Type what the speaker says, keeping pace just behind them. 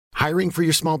Hiring for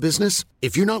your small business?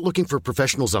 If you're not looking for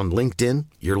professionals on LinkedIn,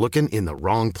 you're looking in the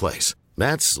wrong place.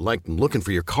 That's like looking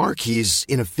for your car keys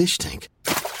in a fish tank.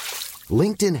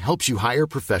 LinkedIn helps you hire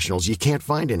professionals you can't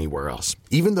find anywhere else,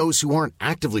 even those who aren't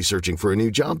actively searching for a new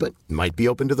job but might be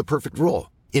open to the perfect role.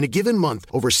 In a given month,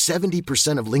 over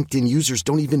 70% of LinkedIn users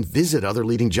don't even visit other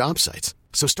leading job sites.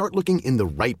 So start looking in the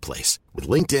right place. With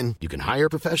LinkedIn, you can hire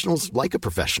professionals like a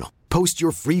professional. Post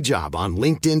your free job on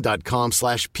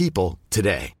linkedin.com/people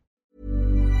today.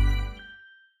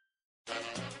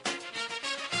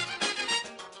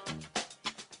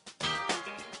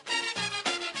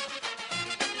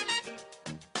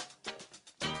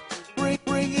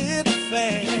 Bring it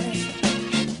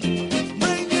fast.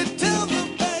 Bring it to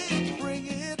the bank. Bring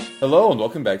it. Hello and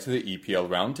welcome back to the EPL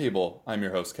Roundtable. I'm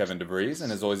your host Kevin DeVries,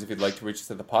 and as always, if you'd like to reach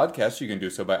us at the podcast, you can do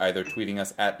so by either tweeting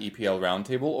us at EPL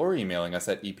Roundtable or emailing us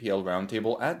at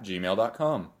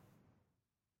eplroundtable@gmail.com.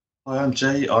 Hi, I'm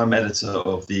Jay. I'm editor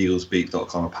of the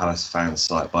EaglesBeak.com, a Palace fan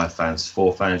site by fans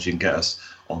for fans. You can get us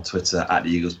on Twitter at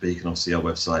the EaglesBeak, and obviously our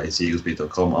website is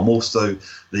EaglesBeak.com. I'm also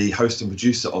the host and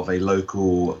producer of a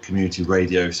local community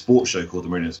radio sports show called The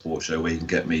Meridian Sports Show, where you can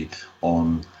get me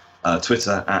on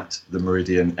Twitter at The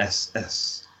Meridian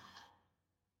SS.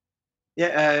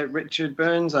 Yeah, Richard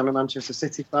Burns. I'm a Manchester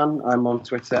City fan. I'm on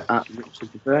Twitter at Richard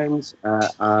Burns.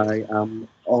 I am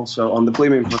also on the Blue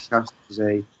Moon podcast, which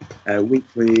is a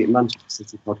weekly Manchester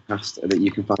City podcast that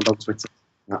you can find on Twitter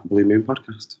at Blue Moon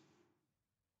Podcast.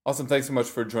 Awesome, thanks so much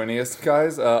for joining us,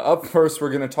 guys. Up first,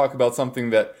 we're going to talk about something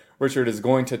that Richard is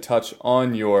going to touch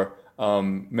on your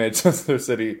Manchester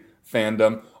City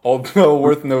fandom. Although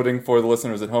worth noting for the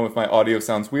listeners at home, if my audio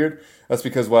sounds weird, that's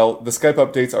because, well, the Skype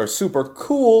updates are super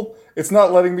cool. It's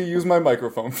not letting me use my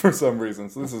microphone for some reason.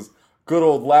 So this is good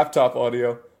old laptop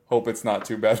audio. Hope it's not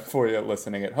too bad for you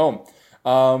listening at home.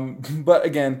 But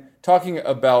again, talking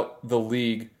about the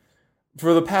league,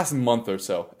 for the past month or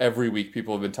so, every week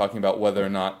people have been talking about whether or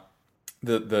not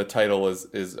the title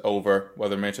is over,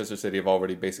 whether Manchester City have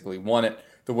already basically won it.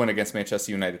 The win against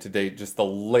Manchester United today, just the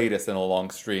latest in a long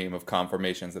stream of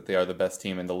confirmations that they are the best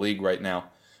team in the league right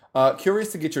now.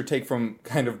 Curious to get your take from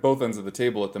kind of both ends of the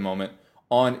table at the moment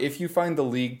on if you find the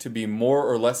league to be more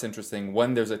or less interesting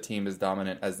when there's a team as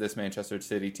dominant as this Manchester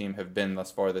City team have been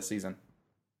thus far this season.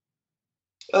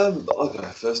 I'll go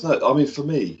first. No, I mean, for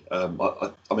me, I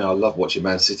love watching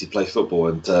Man City play football,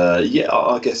 and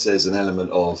I guess there's an element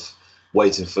of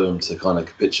waiting for them to kind of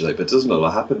capitulate, but it doesn't look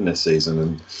like happening this season,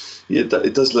 and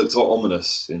it does look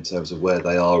ominous in terms of where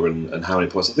they are and how many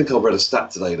points. I think I read a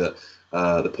stat today that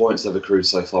the points they've accrued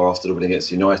so far after the win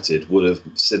against United would have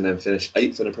seen them finish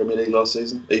 8th in the Premier League last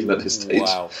season, even at this stage.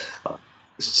 Wow.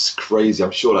 It's just crazy.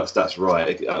 I'm sure that stat's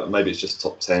right. Maybe it's just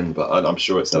top 10, but I'm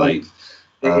sure it's at 8th.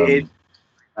 It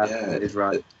is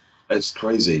right. It's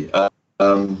crazy.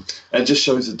 And it just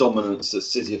shows the dominance that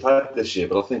City have had this year.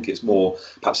 But I think it's more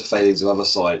perhaps a failings of other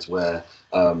sides where,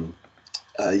 on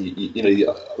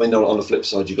the flip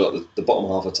side, you've got the bottom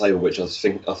half of the table, which I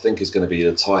think is going to be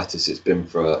the tightest it's been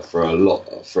for a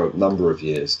number of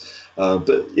years.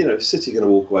 But if City are going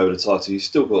to walk away with a title, you've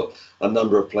still got a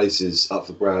number of places up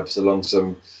for grabs along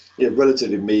some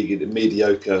relatively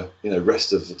mediocre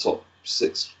rest of the top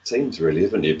 6 teams, really,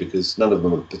 haven't you? Because none of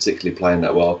them are particularly playing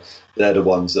that well. They're the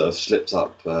ones that have slipped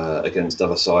up against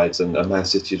other sides, and Man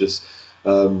City just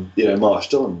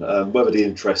marched on. Whether the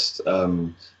interest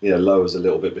lowers a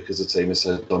little bit because the team is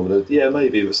so dominant,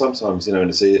 maybe. But sometimes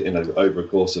over a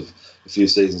course of a few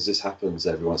seasons, this happens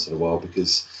every once in a while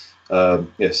because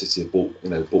City have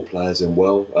bought players in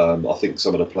well. I think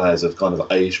some of the players have kind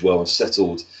of aged well and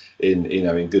settled in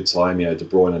good time. De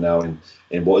Bruyne now in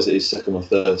what is it, his second or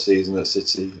third season at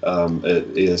City.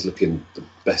 He is looking the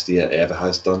best he ever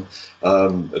has done.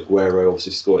 Aguero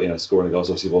obviously scoring goals,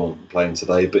 obviously wasn't playing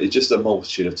today, but it's just a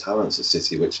multitude of talents at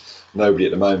City which nobody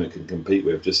at the moment can compete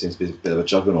with. Just seems to be a bit of a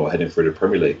juggernaut heading through the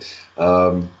Premier League.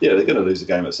 They're going to lose a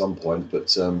game at some point,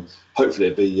 but hopefully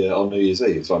it'll be on New Year's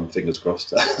Eve. So I'm fingers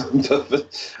crossed.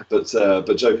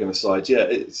 but joking aside,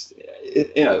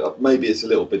 maybe it's a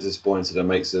little bit disappointing and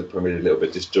makes the Premier League a little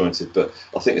bit disjointed, but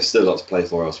I think there's still a lot to play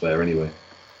for elsewhere anyway.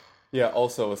 Yeah,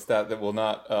 also a stat that will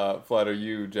not flatter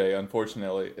you, Jay,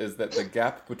 unfortunately, is that the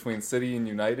gap between City and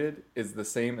United is the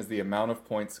same as the amount of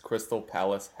points Crystal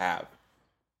Palace have,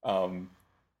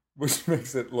 which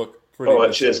makes it look pretty... All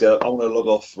right, cheers, guys. I'm going to log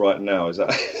off right now. Is that...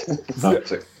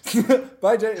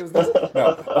 Bye, Jay. It was nice.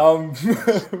 No.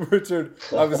 Richard,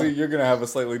 obviously you're going to have a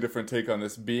slightly different take on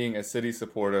this, being a City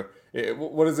supporter.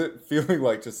 What is it feeling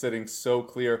like just sitting so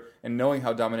clear and knowing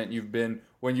how dominant you've been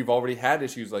when you've already had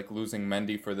issues like losing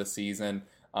Mendy for the season,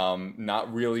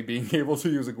 not really being able to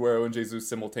use Aguero and Jesus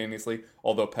simultaneously,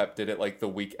 although Pep did it like the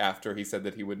week after he said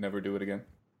that he would never do it again.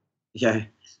 Yeah,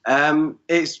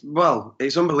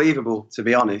 it's unbelievable, to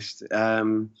be honest.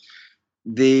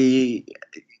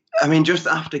 Just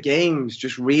after games,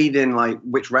 just reading like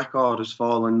which record has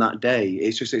fallen that day.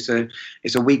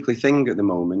 It's a weekly thing at the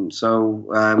moment.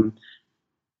 So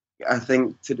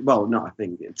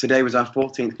today was our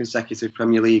 14th consecutive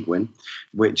Premier League win,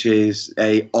 which is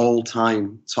a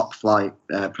all-time top flight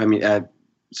not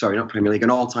Premier League, an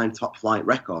all-time top flight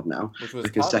record now. Which was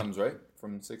Tottenham's, right?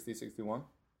 From 60-61?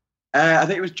 I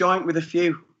think it was joint with a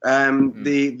few.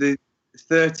 The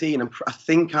 13, and I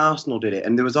think Arsenal did it,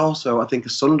 and there was also, I think, a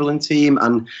Sunderland team,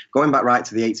 and going back right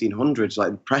to the 1800s,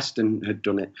 like Preston had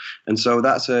done it, and so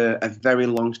that's a very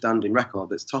long-standing record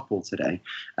that's toppled today.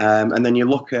 And then you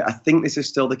look at, I think this is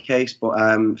still the case,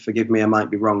 but forgive me, I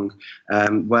might be wrong,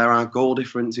 where our goal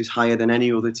difference is higher than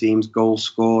any other team's goals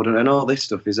scored, and all this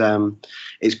stuff is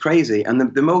it's crazy.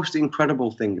 And the most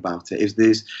incredible thing about it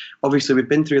is obviously we've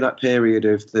been through that period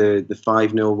of the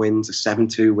 5-0 wins, a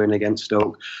 7-2 win against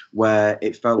Stoke, where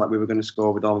it felt like we were going to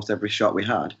score with almost every shot we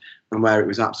had, and where it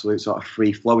was absolute sort of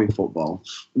free-flowing football.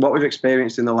 What we've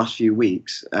experienced in the last few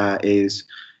weeks is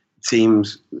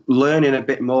teams learning a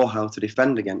bit more how to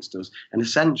defend against us, and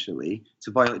essentially, to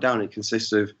boil it down, it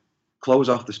consists of close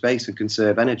off the space and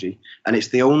conserve energy, and it's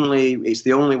the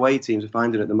only way teams are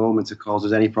finding at the moment to cause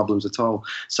us any problems at all.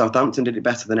 Southampton did it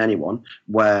better than anyone,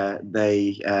 where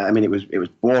they, it was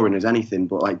boring as anything,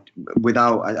 but like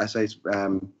without, I say,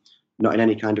 not in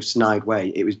any kind of snide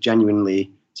way, it was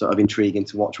genuinely sort of intriguing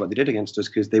to watch what they did against us,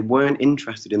 because they weren't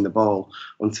interested in the ball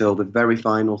until the very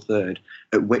final third,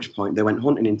 at which point they went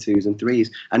hunting in 2s and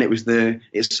 3s. And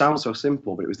it sounds so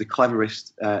simple, but it was the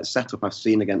cleverest setup I've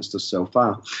seen against us so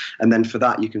far. And then for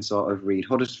that, you can sort of read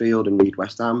Huddersfield and read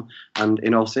West Ham, and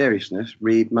in all seriousness,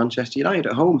 read Manchester United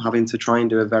at home having to try and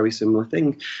do a very similar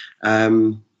thing.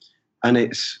 And I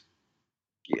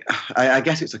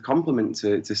guess it's a compliment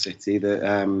to City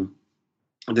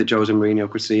that Jose Mourinho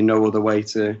could see no other way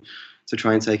to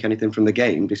try and take anything from the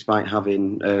game, despite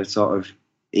having a sort of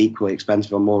equally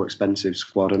expensive or more expensive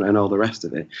squad and all the rest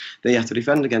of it. They have to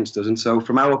defend against us. And so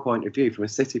from our point of view, from a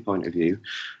City point of view,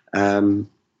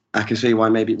 I can see why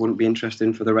maybe it wouldn't be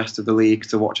interesting for the rest of the league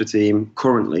to watch a team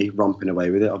currently romping away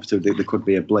with it. Obviously, there could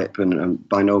be a blip, and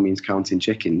by no means counting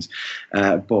chickens.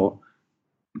 But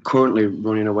currently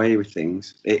running away with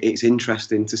things, it's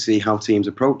interesting to see how teams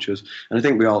approach us. And I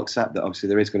think we all accept that obviously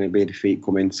there is going to be a defeat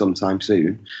coming sometime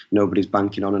soon. Nobody's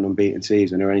banking on an unbeaten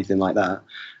season or anything like that.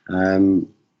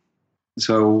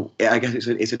 So I guess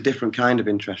it's a different kind of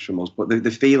interest from us. But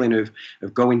the feeling of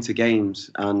going to games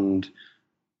and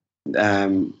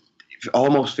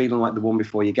almost feeling like the one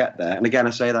before you get there. And again, I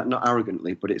say that not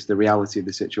arrogantly, but it's the reality of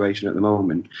the situation at the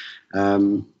moment.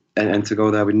 And to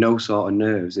go there with no sort of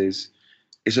nerves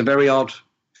it's a very odd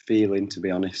feeling, to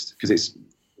be honest, because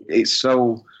it's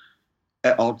so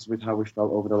at odds with how we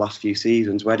felt over the last few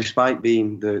seasons, where despite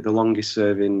being the longest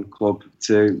serving club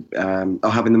to or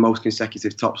having the most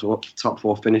consecutive top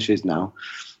 4 finishes now,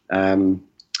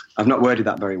 I've not worded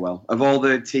that very well. Of all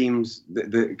the teams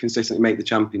that consistently make the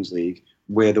Champions League,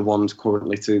 we're the ones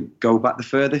currently to go back the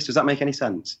furthest. Does that make any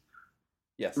sense?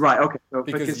 Yes. Right, okay. So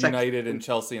because United and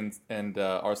Chelsea and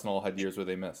Arsenal had years where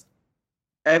they missed.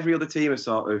 Every other team is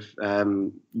sort of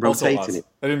rotating it.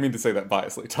 I didn't mean to say that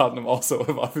biasly. Tottenham also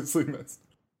have obviously missed.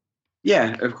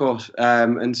 Yeah, of course.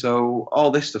 And so all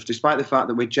this stuff, despite the fact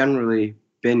that we've generally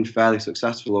been fairly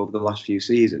successful over the last few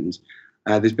seasons,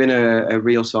 there's been a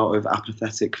real sort of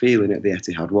apathetic feeling at the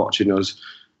Etihad, watching us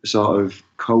sort of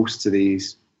coast to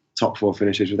these top 4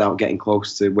 finishes without getting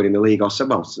close to winning the league, or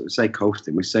say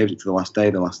coasting. We saved it to the last day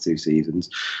the last 2 seasons,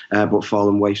 but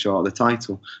fallen way short of the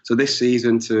title. So this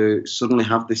season, to suddenly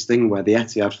have this thing where the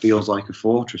Etihad feels like a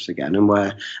fortress again, and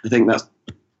where I think that's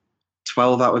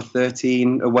 12 out of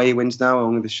 13 away wins now.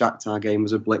 Only the Shakhtar game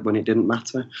was a blip when it didn't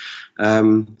matter.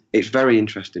 It's very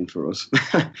interesting for us,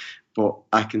 but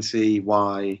I can see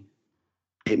why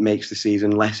it makes the season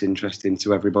less interesting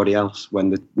to everybody else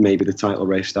when maybe the title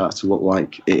race starts to look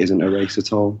like it isn't a race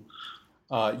at all.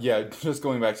 Yeah, just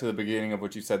going back to the beginning of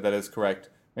what you said, that is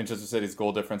correct. Manchester City's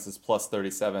goal difference is plus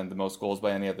 37. The most goals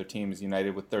by any other team is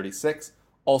United with 36.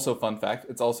 Also, fun fact,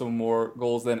 it's also more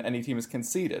goals than any team has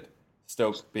conceded.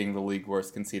 Stoke being the league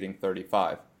worst, conceding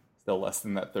 35. Still less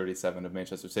than that 37 of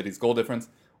Manchester City's goal difference,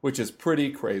 which is pretty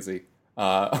crazy.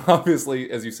 Obviously,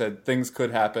 as you said, things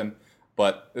could happen.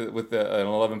 But with an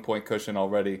 11-point cushion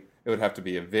already, it would have to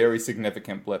be a very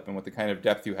significant blip. And with the kind of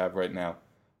depth you have right now,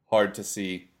 hard to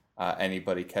see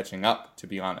anybody catching up, to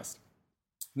be honest.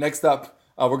 Next up,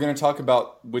 We're going to talk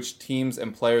about which teams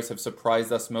and players have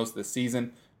surprised us most this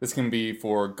season. This can be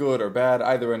for good or bad,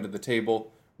 either end of the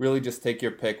table. Really just take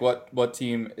your pick. What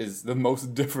team is the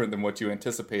most different than what you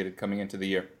anticipated coming into the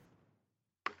year?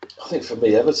 I think for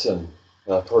me, Everton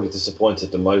probably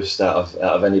disappointed the most out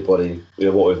of anybody.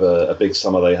 What with a big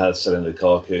summer they had selling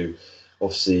Lukaku,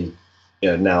 obviously,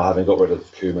 now having got rid of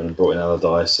Koeman and brought in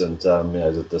Allardyce, and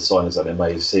the signings that they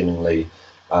made seemingly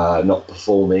not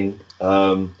performing.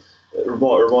 It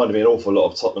reminded me an awful lot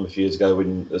of Tottenham a few years ago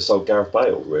when they sold Gareth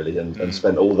Bale, really, and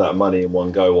spent all that money in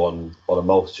one go on a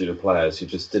multitude of players who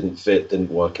just didn't fit,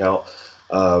 didn't work out.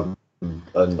 And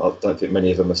I don't think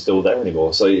many of them are still there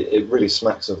anymore. So it really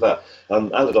smacks of that.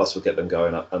 Allardyce will get them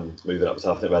going up and moving up. So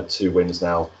I think they've had 2 wins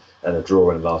now and a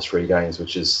draw in the last 3 games,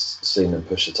 which has seen them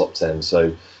push the top 10.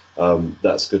 So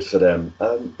that's good for them.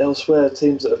 Elsewhere,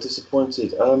 teams that have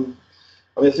disappointed.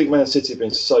 I think Man City have been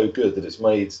so good that it's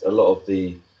made a lot of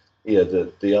the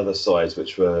other sides,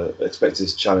 which were expected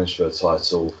to challenge for a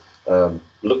title,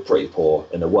 look pretty poor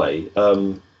in a way.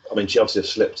 Chelsea have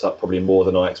slipped up probably more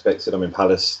than I expected.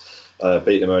 Palace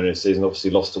beat them earlier in the season, obviously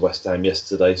lost to West Ham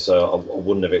yesterday, so I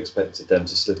wouldn't have expected them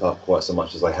to slip up quite so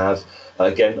much as they have.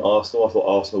 Again, Arsenal, I thought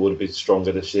Arsenal would have been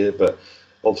stronger this year, but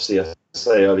obviously I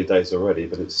say early days already,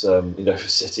 but it's for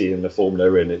City in the form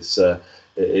they're in,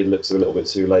 it looks a little bit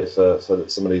too late for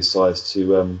some of these sides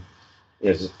to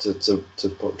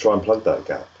try and plug that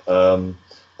gap. I'm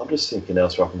just thinking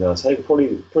elsewhere up and down the table.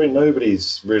 Probably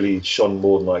nobody's really shone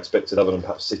more than I expected, other than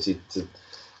perhaps City to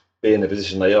be in the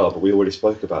position they are. But we already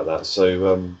spoke about that.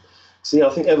 So I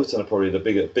think Everton are probably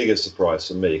the bigger surprise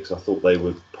for me, because I thought they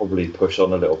would probably push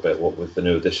on a little bit with the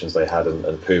new additions they had and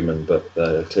Koeman, but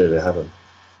clearly they haven't.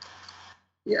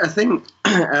 Yeah, I think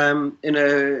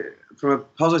from a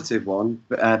positive one,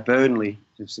 Burnley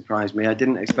have surprised me. I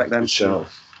didn't expect them to.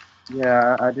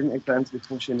 Yeah, I didn't expect them to be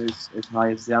pushing as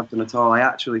high as they have done at all. I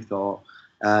actually thought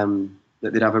that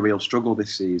they'd have a real struggle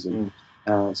this season.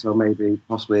 So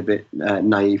possibly a bit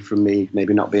naive from me,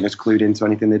 maybe not being as clued into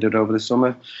anything they did over the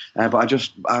summer.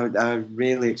 But I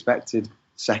really expected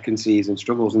second season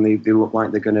struggles, and they look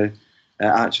like they're going to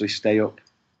actually stay up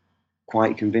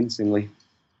quite convincingly.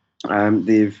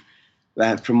 They've,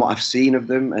 from what I've seen of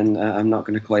them, and I'm not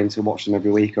going to claim to watch them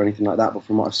every week or anything like that, but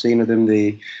from what I've seen of them,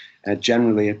 they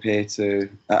generally appear to.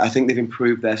 I think they've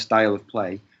improved their style of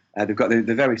play. They're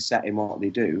very set in what they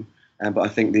do, but I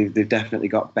think they've definitely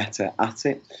got better at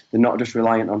it. They're not just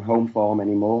reliant on home form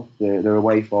anymore. Their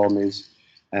away form is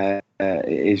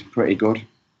pretty good,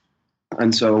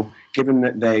 and so given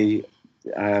that they,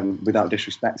 without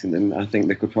disrespecting them, I think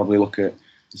they could probably look at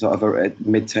sort of a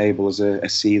mid-table as a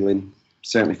ceiling,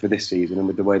 certainly for this season. And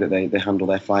with the way that they handle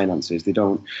their finances, they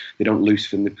don't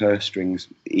loosen the purse strings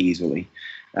easily.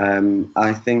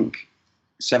 I think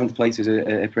 7th place is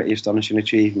a pretty astonishing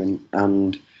achievement,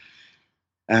 and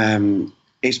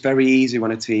it's very easy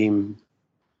when a team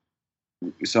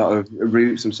sort of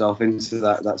roots themselves into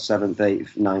that 7th,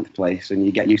 8th, 9th place, and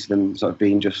you get used to them sort of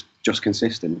being just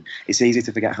consistent. It's easy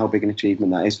to forget how big an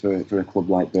achievement that is for a club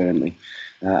like Burnley,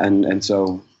 and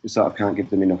so we sort of can't give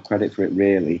them enough credit for it,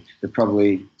 really. They're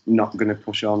probably not going to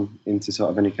push on into sort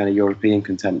of any kind of European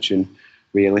contention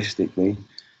realistically.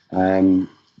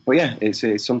 But yeah,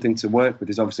 it's something to work with.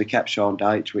 There's obviously kept Sean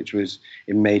Dyche, which was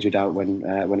in major doubt when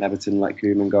Everton let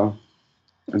Koeman go,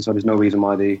 and so there's no reason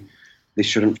why they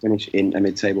shouldn't finish in a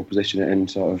mid-table position and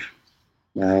sort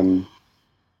of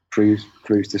cruise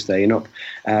to staying up.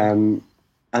 And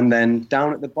then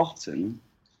down at the bottom,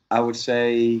 I would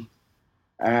say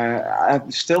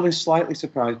I've still been slightly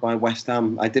surprised by West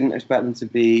Ham. I didn't expect them to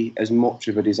be as much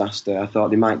of a disaster. I thought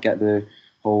they might get the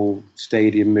whole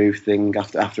stadium move thing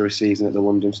after a season at the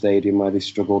London Stadium where they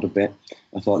struggled a bit.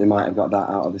 I thought they might have got that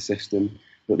out of the system,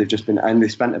 but they've just been, and they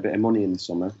spent a bit of money in the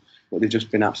summer, but they've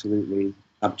just been absolutely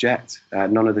abject.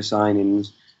 None of the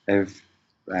signings have,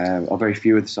 or very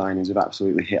few of the signings have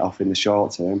absolutely hit off in the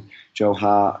short term. Joe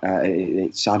Hart,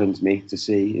 it saddens me to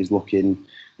see, is looking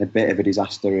a bit of a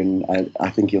disaster, and I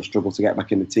think he'll struggle to get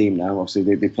back in the team now.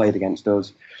 Obviously, they played against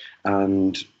us,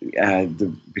 and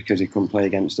because he couldn't play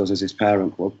against us as his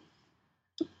parent club,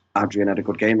 Adrian had a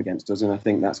good game against us, and I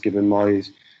think that's given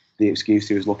Moyes the excuse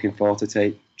he was looking for to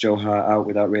take Joe Hart out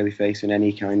without really facing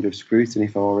any kind of scrutiny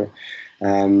for it.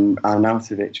 And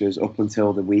Arnautovic has, up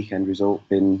until the weekend result,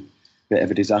 been a bit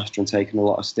of a disaster and taken a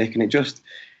lot of stick, and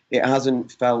it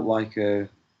hasn't felt like a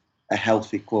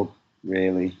healthy club,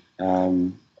 really.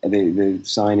 The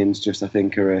signings just, I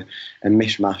think, are a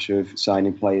mishmash of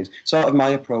signing players. Sort of my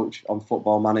approach on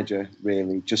Football Manager,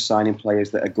 really, just signing players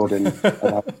that are good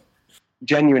and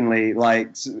genuinely, like,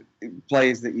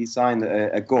 players that you sign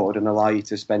that are good and allow you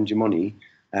to spend your money.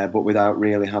 but without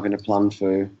really having a plan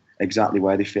for exactly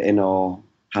where they fit in or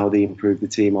how they improve the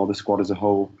team or the squad as a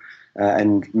whole.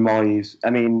 And Moyes,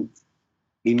 I mean,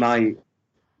 he might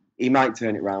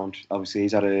turn it round. Obviously,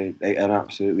 he's had an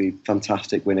absolutely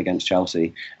fantastic win against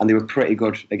Chelsea, and they were pretty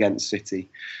good against City.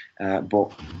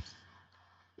 But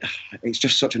it's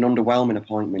just such an underwhelming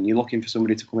appointment. You're looking for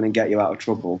somebody to come in and get you out of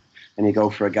trouble, and you go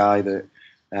for a guy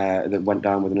that went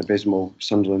down with an abysmal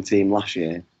Sunderland team last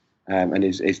year, and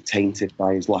is tainted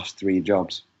by his last 3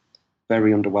 jobs.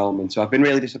 Very underwhelming. So I've been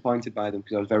really disappointed by them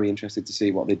because I was very interested to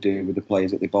see what they do with the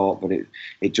players that they bought, but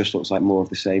it just looks like more of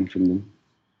the same from them.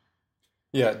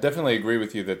 Yeah, definitely agree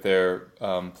with you that their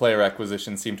player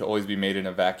acquisitions seem to always be made in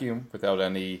a vacuum without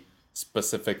any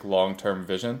specific long-term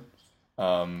vision,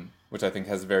 which I think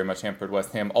has very much hampered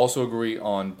West Ham. Also agree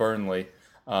on Burnley,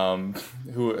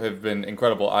 who have been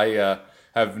incredible. I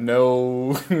have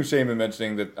no shame in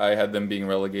mentioning that I had them being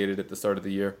relegated at the start of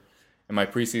the year in my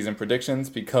preseason predictions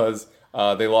because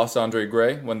they lost Andre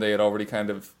Gray when they had already kind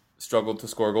of struggled to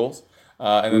score goals.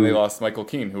 And then they lost Michael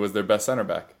Keane, who was their best center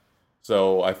back.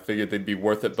 So I figured they'd be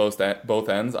worth it both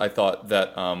ends. I thought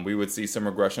that we would see some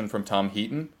regression from Tom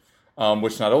Heaton,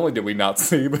 which not only did we not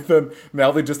see, but then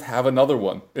now they just have another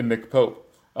one in Nick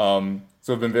Pope.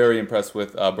 So I've been very impressed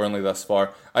with Burnley thus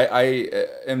far. I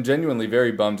am genuinely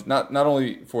very bummed, not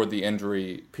only for the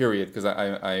injury period, because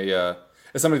I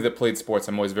as somebody that played sports,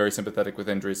 I'm always very sympathetic with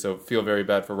injuries, so feel very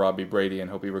bad for Robbie Brady and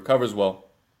hope he recovers well.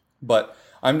 But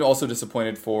I'm also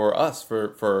disappointed for us,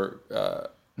 for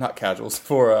not casuals,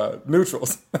 for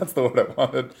neutrals. That's the word I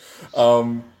wanted.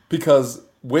 Because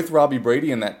with Robbie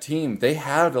Brady and that team, they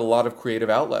had a lot of creative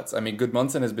outlets. I mean,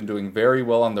 Gudmundsson has been doing very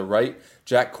well on the right.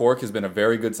 Jack Cork has been a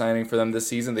very good signing for them this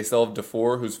season. They still have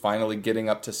Defour, who's finally getting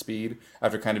up to speed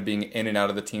after kind of being in and out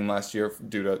of the team last year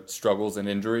due to struggles and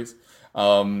injuries.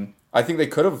 I think they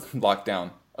could have locked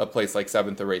down a place like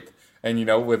 7th or 8th. And, you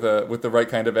know, with the right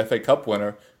kind of FA Cup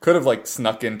winner, could have, like,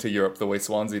 snuck into Europe the way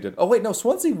Swansea did. Oh, wait, no,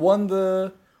 Swansea won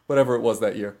the, whatever it was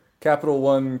that year. Capital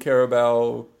won,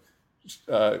 Carabao,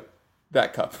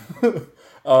 that cup.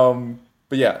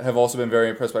 But, yeah, have also been very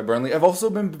impressed by Burnley. I've also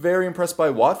been very impressed by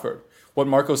Watford. What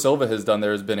Marco Silva has done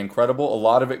there has been incredible. A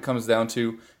lot of it comes down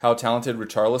to how talented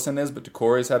Richarlison is, but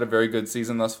Doucouré's had a very good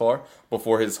season thus far.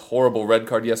 Before his horrible red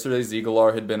card yesterday,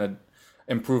 Ziegelaar had been an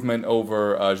improvement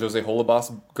over Jose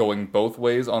Holebas going both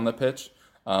ways on the pitch.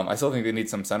 I still think they need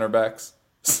some center backs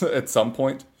at some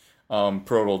point.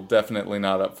 Prödl definitely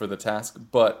not up for the task,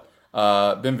 but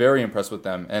been very impressed with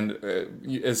them. And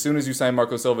as soon as you sign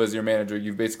Marco Silva as your manager,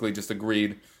 you've basically just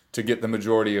agreed to get the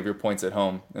majority of your points at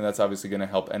home, and that's obviously going to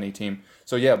help any team.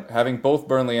 So yeah, having both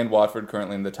Burnley and Watford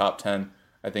currently in the top 10,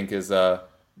 I think is a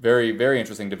very, very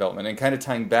interesting development. And kind of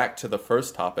tying back to the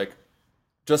first topic,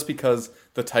 just because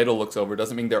the title looks over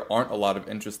doesn't mean there aren't a lot of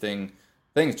interesting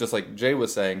things. Just like Jay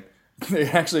was saying,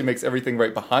 it actually makes everything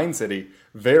right behind City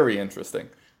very interesting.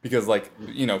 Because,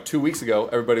 2 weeks ago,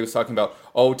 everybody was talking about,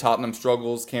 Tottenham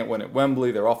struggles, can't win at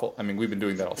Wembley, they're awful. I mean, we've been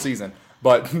doing that all season.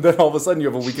 But then all of a sudden you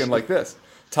have a weekend like this.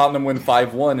 Tottenham win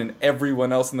 5-1 and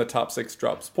everyone else in the top 6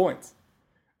 drops points.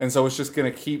 And so it's just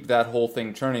going to keep that whole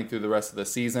thing churning through the rest of the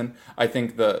season. I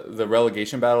think the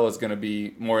relegation battle is going to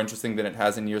be more interesting than it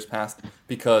has in years past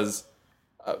because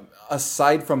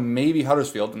aside from maybe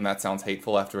Huddersfield, and that sounds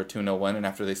hateful after a 2-0 win and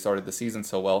after they started the season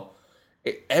so well,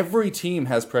 every team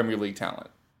has Premier League talent.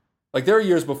 Like, there are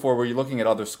years before where you're looking at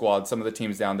other squads, some of the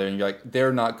teams down there, and you're like,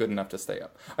 they're not good enough to stay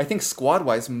up. I think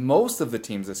squad-wise, most of the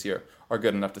teams this year are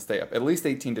good enough to stay up, at least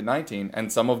 18 to 19,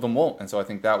 and some of them won't. And so I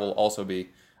think that will also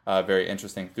be very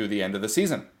interesting through the end of the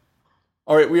season.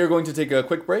 All right, we are going to take a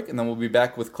quick break, and then we'll be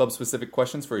back with club-specific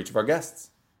questions for each of our guests.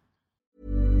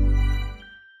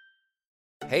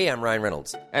 Hey, I'm Ryan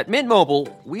Reynolds. At Mint Mobile,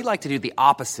 we like to do the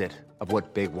opposite of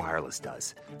what Big Wireless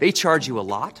does. They charge you a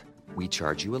lot. We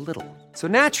charge you a little. So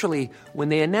naturally, when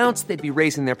they announced they'd be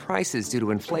raising their prices due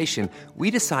to inflation, we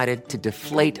decided to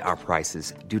deflate our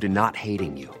prices due to not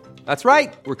hating you. That's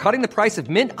right. We're cutting the price of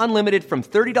Mint Unlimited from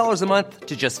 $30 a month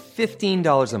to just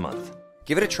 $15 a month.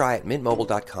 Give it a try at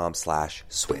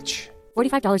mintmobile.com/switch.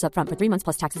 $45 up front for 3 months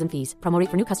plus taxes and fees. Promo rate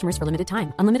for new customers for limited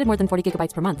time. Unlimited more than 40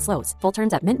 gigabytes per month slows. Full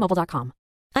terms at mintmobile.com.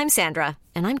 I'm Sandra,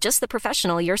 and I'm just the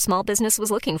professional your small business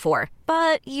was looking for.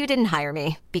 But you didn't hire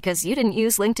me because you didn't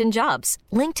use LinkedIn Jobs.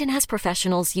 LinkedIn has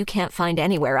professionals you can't find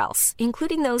anywhere else,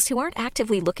 including those who aren't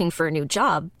actively looking for a new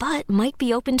job, but might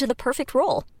be open to the perfect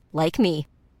role, like me.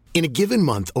 In a given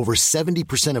month, over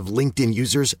 70% of LinkedIn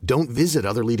users don't visit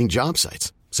other leading job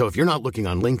sites. So if you're not looking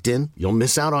on LinkedIn, you'll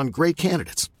miss out on great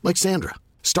candidates like Sandra.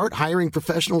 Start hiring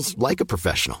professionals like a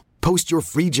professional. Post your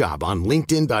free job on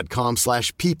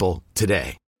linkedin.com/people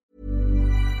today.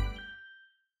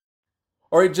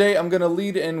 All right, Jay, I'm going to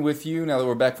lead in with you now that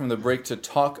we're back from the break to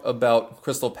talk about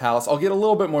Crystal Palace. I'll get a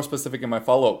little bit more specific in my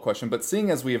follow-up question, but seeing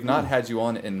as we have not had you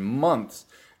on in months,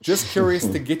 just curious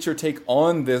to get your take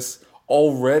on this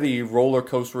already roller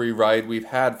coastery ride we've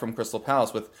had from Crystal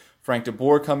Palace with Frank de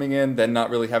Boer coming in, then not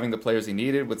really having the players he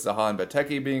needed with Zaha and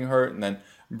Benteke being hurt, and then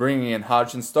bringing in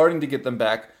Hodgson, starting to get them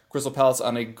back. Crystal Palace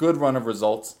on a good run of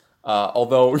results,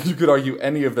 although you could argue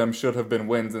any of them should have been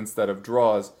wins instead of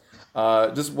draws.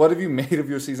 Just what have you made of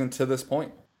your season to this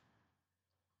point?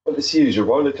 Well, it's huge, a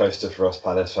roller coaster for us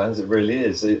Palace fans. It really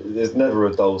is. There's never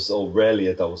a dull, or rarely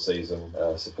a dull season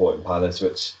supporting Palace,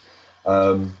 which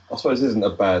I suppose isn't a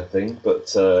bad thing.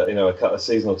 But a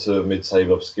season or two of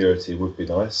mid-table obscurity would be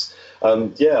nice. I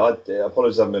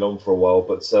apologise I haven't been on for a while,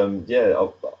 but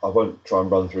I won't try and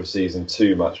run through a season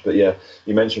too much. But yeah,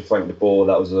 you mentioned Frank de Boer.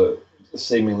 That was a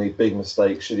seemingly big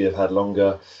mistake. Should he have had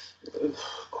longer?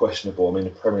 Questionable. I mean,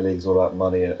 the Premier League's all about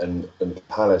money, and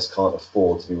Palace can't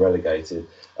afford to be relegated.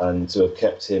 And to have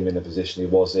kept him in the position he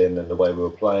was in and the way we were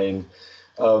playing,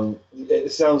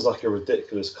 it sounds like a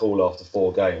ridiculous call after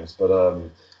 4 games, but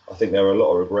I think there are a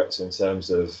lot of regrets in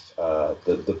terms of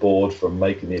the board from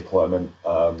making the appointment,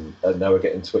 and they were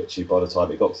getting twitchy by the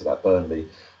time it got to that Burnley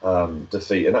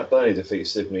defeat. And that Burnley defeat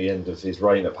signalled the end of his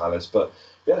reign at Palace, but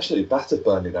we actually battered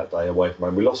Burnley that day away from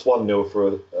home. We lost 1-0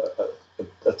 for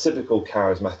a typical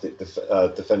charismatic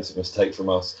defensive mistake from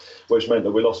us, which meant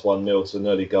that we lost 1-0 to an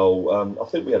early goal. I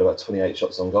think we had about 28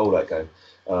 shots on goal that game.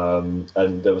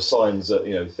 And there were signs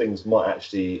that things might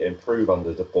actually improve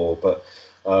under De Boer, but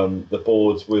the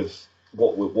board with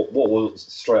what was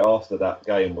straight after that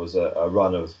game was a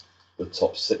run of the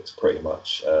top 6 pretty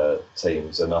much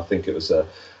teams, and I think it was a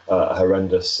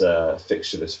horrendous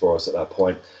fixture list for us at that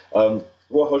point.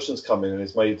 Roy Hodgson's come in and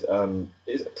he's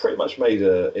pretty much made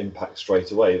an impact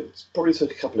straight away. It probably took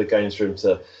a couple of games for him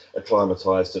to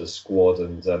acclimatise to the squad,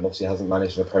 and obviously hasn't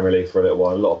managed in the Premier League for a little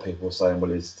while. A lot of people were saying,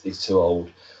 well, he's too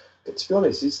old. But to be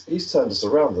honest, he's turned us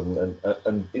around,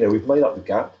 and we've made up the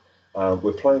gap.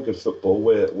 We're playing good football.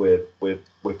 We're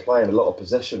playing a lot of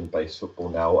possession-based football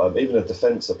now. Even the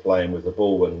defence are playing with the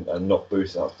ball and not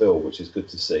booting upfield, which is good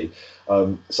to see.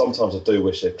 Sometimes I do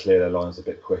wish they'd clear their lines a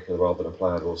bit quicker rather than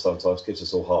playing the ball. Sometimes gives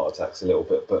us all heart attacks a little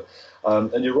bit. But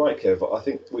and you're right, Kev. I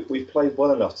think we've played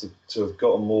well enough to have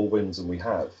gotten more wins than we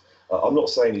have. I'm not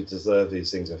saying you deserve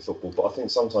these things in football, but I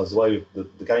think sometimes the way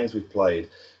the games we've played,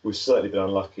 we've certainly been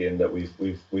unlucky in that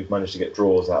we've managed to get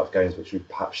draws out of games which we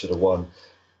perhaps should have won.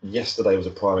 Yesterday was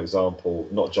a prime example,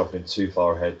 not jumping too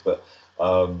far ahead, but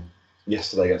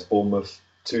yesterday against Bournemouth,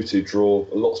 2-2 draw.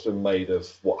 A lot's been made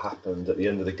of what happened at the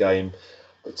end of the game.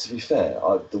 But to be fair,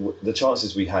 the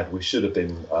chances we had, we should have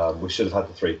had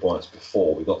the 3 points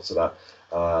before we got to that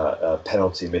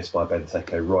penalty missed by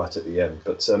Benteke right at the end.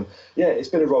 But it's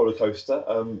been a roller coaster.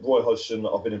 Roy Hodgson,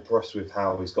 I've been impressed with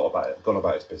how he's gone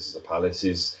about his business at Palace.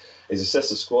 He's assessed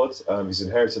the squad. He's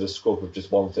inherited a squad with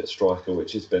just one fit striker,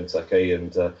 which is Benteke,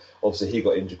 and obviously he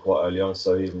got injured quite early on,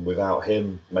 so even without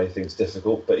him, made things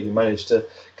difficult. But he managed to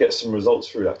get some results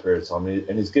through that period of time,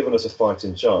 and he's given us a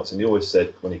fighting chance. And he always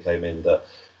said when he came in that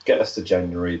get us to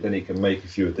January, then he can make a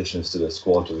few additions to the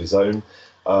squad of his own.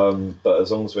 But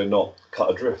as long as we're not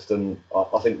cut adrift, and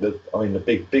I think the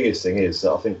biggest thing is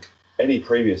that I think any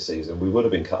previous season we would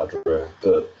have been cut adrift,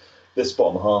 but this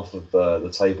bottom half of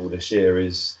the table this year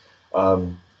is.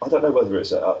 I don't know whether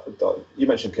it's. You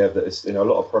mentioned, Kev, that it's a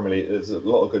lot of Premier League. There's a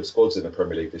lot of good squads in the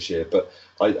Premier League this year, but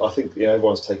I think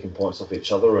everyone's taking points off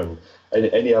each other. And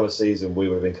any other season we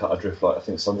would have been cut adrift, like I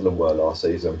think Sunderland were last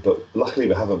season. But luckily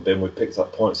we haven't been. We've picked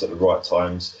up points at the right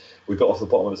times. We got off the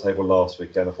bottom of the table last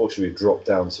weekend. Unfortunately, we dropped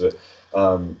down to it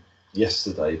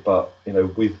yesterday. But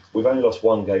we've only lost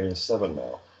 1 game in 7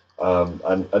 now.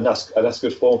 And that's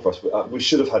good form for us. We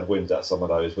should have had wins at some of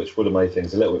those, which would have made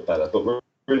things a little bit better. But we're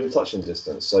in touching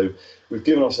distance, so we've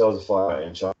given ourselves a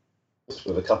fighting chance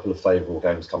with a couple of favourable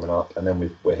games coming up, and then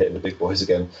we're hitting the big boys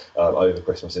again over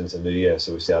Christmas into New Year.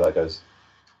 So we'll see how that goes.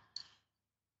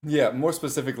 Yeah, more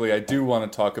specifically, I do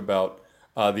want to talk about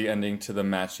the ending to the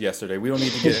match yesterday. We don't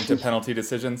need to get into penalty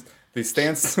decisions. The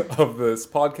stance of this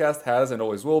podcast has and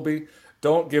always will be: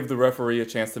 don't give the referee a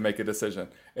chance to make a decision.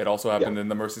 It also happened in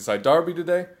the Merseyside derby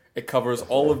today. It covers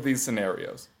all of these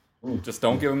scenarios. Just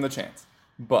don't give him the chance.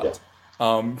 But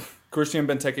Christian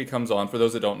Benteke comes on. For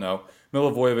those that don't know,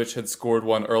 Milivojevic had scored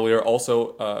one earlier.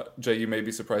 Also, Jay, you may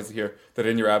be surprised to hear that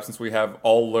in your absence we have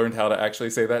all learned how to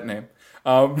actually say that name.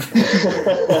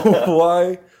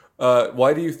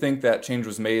 Why do you think that change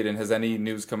was made, and has any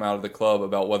news come out of the club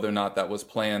about whether or not that was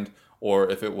planned or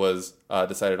if it was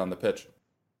decided on the pitch?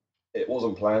 It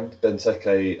wasn't planned.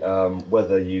 Benteke,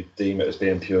 whether you deem it as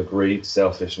being pure greed,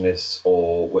 selfishness,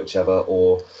 or whichever,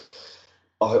 or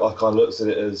I kind of looked at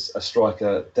it as a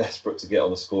striker desperate to get on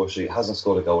the score sheet, hasn't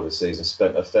scored a goal this season,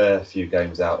 spent a fair few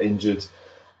games out injured.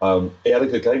 He had a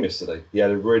good game yesterday. He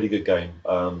had a really good game,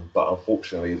 but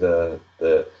unfortunately, the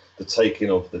taking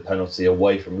of the penalty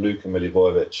away from Luka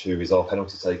Milivojevic, who is our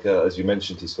penalty taker, as you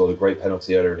mentioned, he scored a great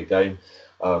penalty earlier in the game.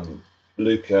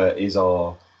 Luka is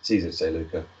our. It's easy to say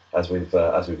Luka, as we've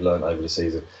learned over the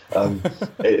season.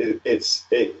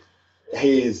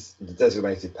 He is the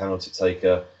designated penalty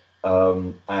taker.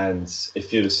 And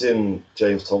if you'd have seen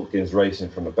James Tompkins racing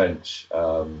from the bench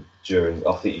during,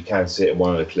 I think you can see it in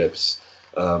one of the clips.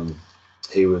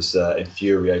 He was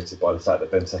infuriated by the fact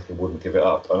that Benteke wouldn't give it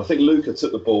up, and I think Luka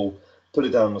took the ball, put it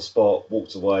down on the spot,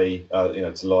 walked away,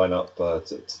 to line up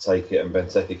to take it, and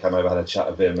Benteke came over, had a chat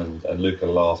with him, and Luka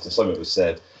laughed, and something was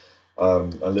said,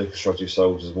 and Luka shrugged his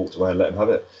shoulders, walked away, and let him have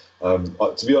it.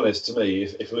 To be honest, to me,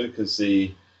 if Luka's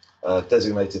the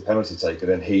designated penalty taker,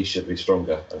 then he should be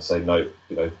stronger and say no.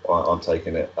 I'm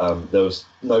taking it. There was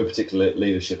no particular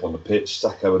leadership on the pitch.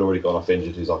 Saka had already gone off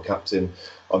injured, who's our captain.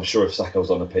 I'm sure if Saka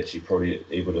was on the pitch, he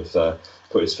would have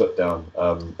put his foot down,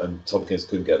 and Tompkins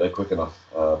couldn't get there quick enough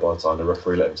by the time the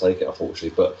referee let him take it,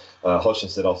 unfortunately. But Hodgson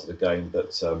said after the game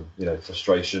that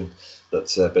frustration that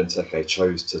Benteke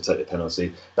chose to take the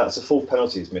penalty. That's the fourth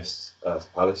penalty he's missed for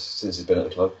Palace since he's been at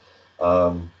the club.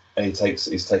 And he's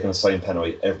taken the same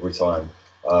penalty every time,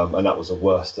 and that was the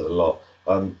worst of the lot.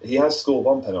 He has scored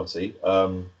one penalty.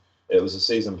 It was a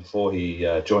season before he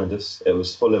joined us. It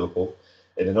was for Liverpool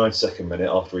in the 92nd minute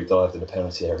after he dived in the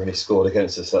penalty area and he scored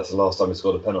against us. That's the last time he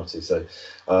scored a penalty. So,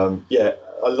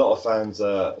 a lot of fans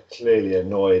are clearly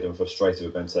annoyed and frustrated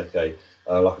with Benteke.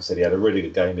 Like I said, he had a really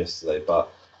good game yesterday,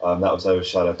 but that was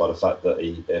overshadowed by the fact that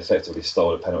he effectively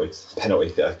stole a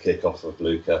penalty kick off of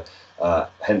Luka.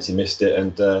 Hence he missed it,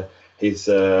 and he's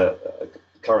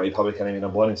currently public enemy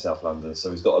number 1 in South London,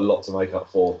 so he's got a lot to make up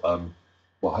for.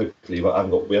 Hopefully we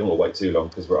haven't got to wait too long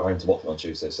because we're at home to Watford on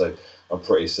Tuesday, so I'm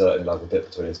pretty certain he'll have a bit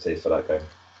between his teeth for that game.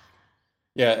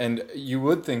 Yeah, and you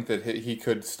would think that he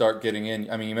could start getting in.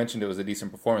 I mean, you mentioned it was a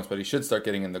decent performance, but he should start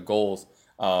getting in the goals.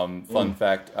 Fun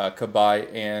fact,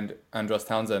 Cabaye and Andros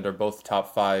Townsend are both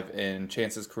top 5 in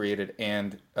chances created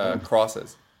and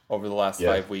crosses over the last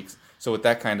 5 weeks. So with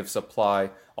that kind of supply,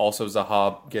 also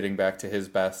Zaha getting back to his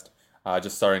best,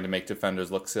 just starting to make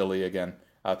defenders look silly again,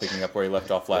 picking up where he left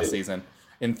off last season.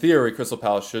 In theory, Crystal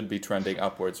Palace should be trending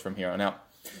upwards from here on out.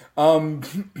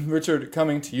 Richard,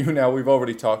 coming to you now, we've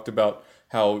already talked about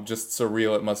how just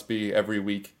surreal it must be every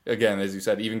week. Again, as you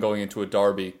said, even going into a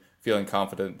derby, feeling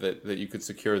confident that you could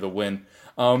secure the win.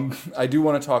 I do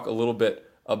want to talk a little bit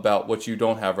about what you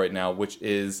don't have right now, which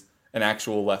is an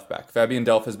actual left back. Fabian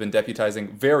Delph has been deputizing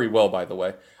very well, by the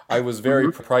way. I was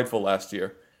very prideful last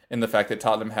year in the fact that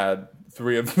Tottenham had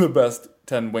 3 of the best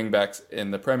 10 wingbacks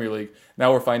in the Premier League.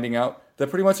 Now we're finding out that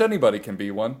pretty much anybody can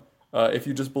be one if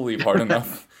you just believe hard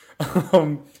enough.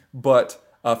 But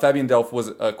Fabian Delph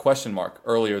was a question mark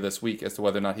earlier this week as to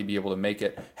whether or not he'd be able to make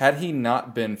it. Had he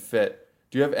not been fit,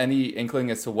 do you have any inkling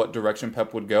as to what direction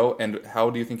Pep would go, and how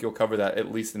do you think you'll cover that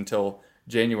at least until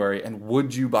January? And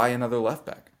would you buy another left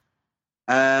back?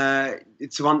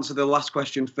 To answer the last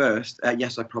question first,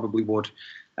 yes, I probably would.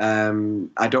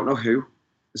 I don't know who,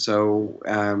 so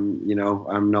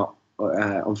I'm not,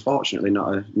 unfortunately,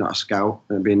 not a scout.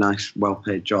 It'd be a nice,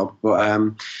 well-paid job, but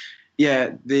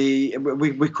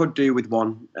we could do with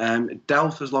one.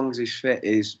 Delph, as long as he's fit,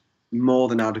 is more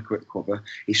than adequate cover.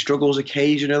 He struggles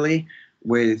occasionally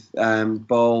with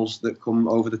balls that come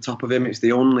over the top of him. It's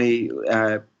the only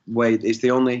way. It's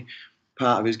the only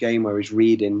part of his game where his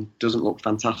reading doesn't look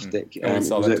fantastic. We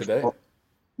saw that today.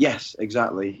 Yes,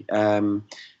 exactly. And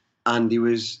he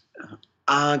was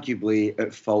arguably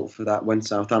at fault for that when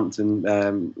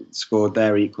Southampton scored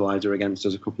their equaliser against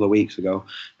us a couple of weeks ago.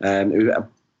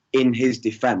 In his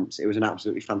defence, it was an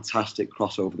absolutely fantastic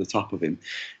cross over the top of him,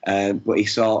 but he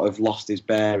sort of lost his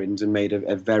bearings and made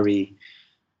a very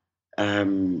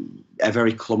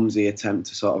clumsy attempt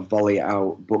to sort of volley it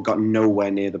out, but got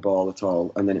nowhere near the ball at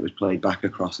all, and then it was played back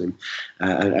across him,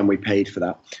 and we paid for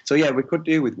that. So yeah, we could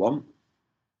do with one.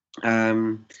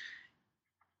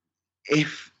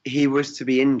 If he was to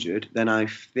be injured, then I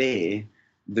fear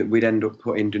that we'd end up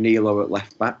putting Danilo at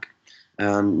left back,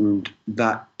 and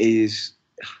that is.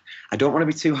 I don't want to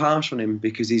be too harsh on him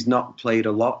because he's not played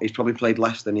a lot. He's probably played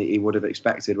less than he would have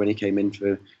expected when he came in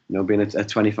for, being a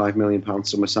 £25 million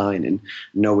summer signing,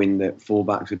 knowing that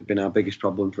fullbacks had been our biggest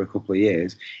problem for a couple of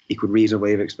years. He could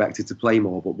reasonably have expected to play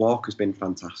more, but Walker's been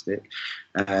fantastic.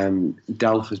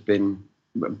 Delph has been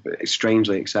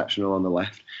strangely exceptional on the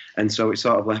left. And so it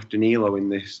sort of left Danilo in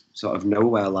this sort of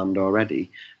nowhere land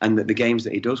already. And that the games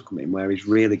that he does come in, where he's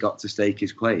really got to stake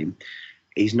his claim,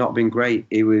 he's not been great.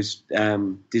 He was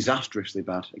disastrously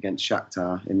bad against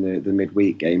Shakhtar in the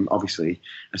midweek game. Obviously,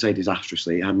 I say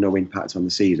disastrously, it had no impact on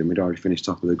the season. We'd already finished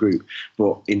top of the group.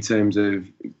 But in terms of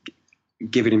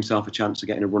giving himself a chance to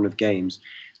get in a run of games,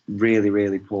 really,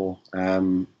 really poor,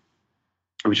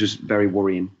 which was very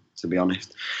worrying, to be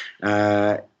honest.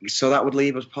 So that would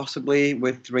leave us possibly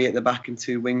with 3 at the back and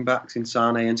 2 wing backs in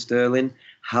Sane and Sterling.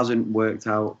 Hasn't worked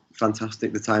out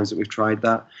fantastic the times that we've tried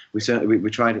that. We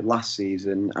tried it last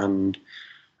season, and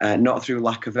not through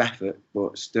lack of effort,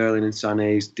 but Sterling and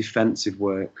Sané's defensive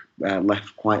work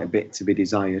left quite a bit to be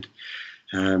desired.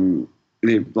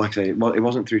 Like I say, it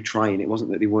wasn't through trying. It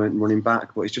wasn't that they weren't running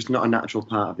back, but it's just not a natural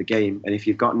part of the game. And if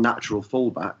you've got natural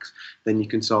fullbacks, then you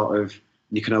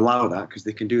can allow that, because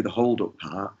they can do the hold-up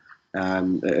part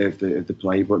of the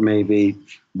play, but maybe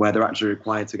where they're actually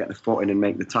required to get the foot in and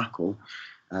make the tackle,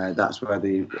 that's where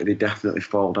they definitely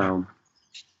fall down.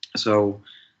 So,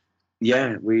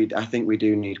 yeah, I think we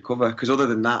do need cover, because other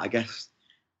than that, I guess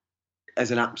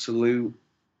as an absolute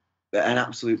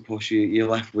push, you're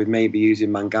left with maybe using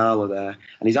Mangala there,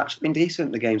 and he's actually been decent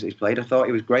in the games that he's played. I thought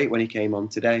he was great when he came on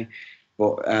today.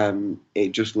 But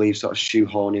it just leaves sort of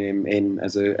shoehorning him in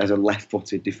as a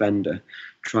left-footed defender,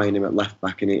 trying him at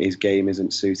left-back, and his game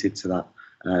isn't suited to that.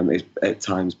 It's at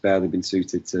times barely been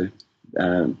suited to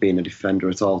being a defender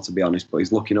at all, to be honest. But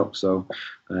he's looking up, so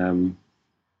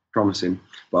promising.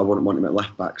 But I wouldn't want him at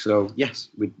left-back. So, yes,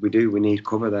 we do. We need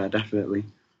cover there, definitely.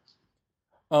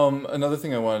 Another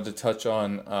thing I wanted to touch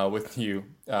on with you,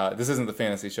 this isn't the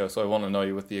fantasy show, so I won't annoy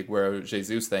you with the Aguero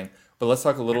Jesus thing, but let's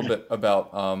talk a little bit about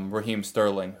Raheem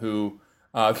Sterling, who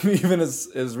even as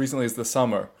recently as the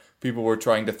summer, people were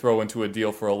trying to throw into a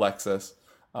deal for Alexis,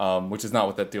 which is not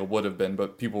what that deal would have been,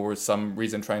 but people were some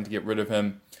reason trying to get rid of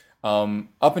him.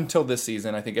 Up until this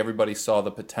season, I think everybody saw the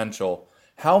potential.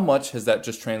 How much has that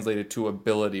just translated to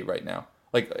ability right now?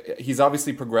 Like, he's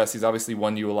obviously progressed, he's obviously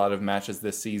won you a lot of matches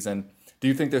this season. Do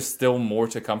you think there's still more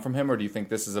to come from him, or do you think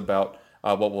this is about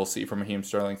what we'll see from Raheem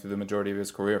Sterling through the majority of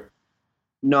his career?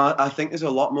 No, I think there's a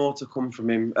lot more to come from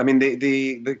him. I mean,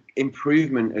 the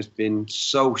improvement has been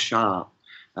so sharp,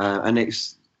 and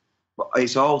it's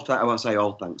all, I won't say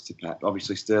all thanks to Pep.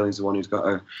 Obviously, Sterling's the one who's got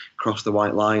to cross the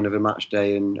white line of a match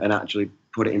day and actually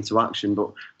put it into action.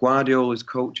 But Guardiola's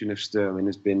coaching of Sterling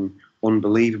has been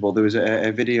unbelievable. There was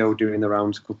a video doing the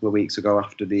rounds a couple of weeks ago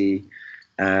after the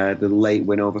late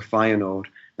win over Feyenoord,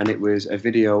 and it was a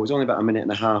video. It was only about a minute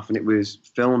and a half, and it was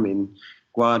filming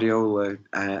Guardiola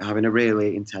having a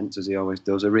really intense, as he always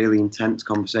does, a really intense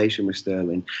conversation with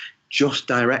Sterling, just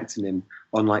directing him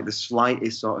on like the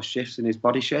slightest sort of shifts in his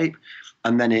body shape,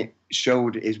 and then it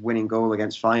showed his winning goal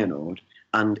against Feyenoord,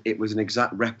 and it was an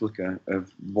exact replica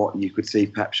of what you could see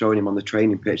Pep showing him on the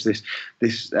training pitch. This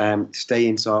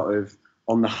staying sort of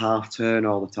on the half turn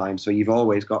all the time, so you've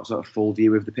always got sort of full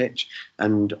view of the pitch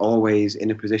and always in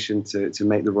a position to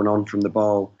make the run on from the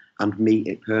ball and meet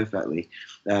it perfectly.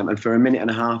 And for a minute and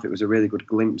a half, it was a really good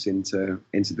glimpse into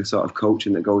the sort of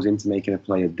coaching that goes into making a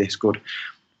player this good.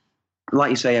 Like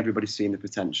you say, everybody's seen the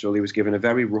potential. He was given a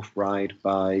very rough ride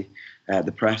by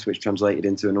the press, which translated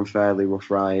into an unfairly rough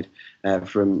ride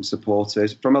from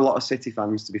supporters, from a lot of City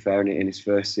fans, to be fair, in his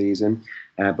first season.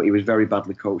 But he was very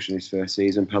badly coached in his first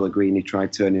season. Pellegrini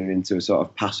tried turning him into a sort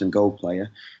of pass and goal player,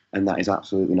 and that is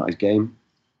absolutely not his game.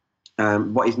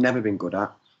 What he's never been good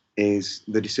at is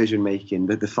the decision making.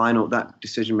 That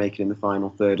decision making in the final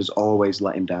third has always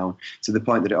let him down, to the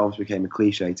point that it almost became a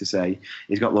cliche to say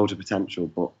he's got loads of potential,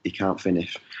 but he can't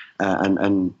finish.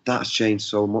 And that's changed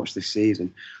so much this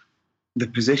season. The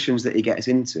positions that he gets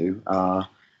into are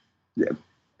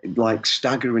like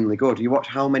staggeringly good. You watch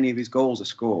how many of his goals are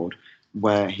scored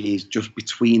where he's just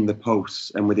between the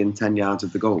posts and within 10 yards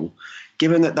of the goal.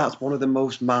 Given that that's one of the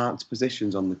most marked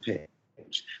positions on the pitch,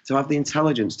 to have the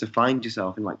intelligence to find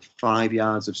yourself in like 5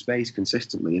 yards of space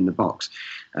consistently in the box,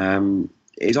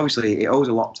 is obviously, it owes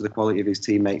a lot to the quality of his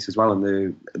teammates as well,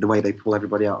 and the way they pull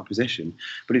everybody out of position.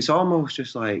 But it's almost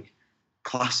just like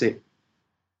classic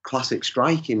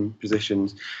striking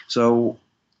positions. So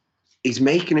he's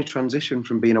making a transition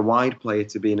from being a wide player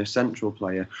to being a central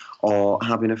player, or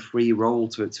having a free role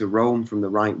to roam from the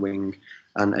right wing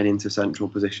and into central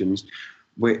positions.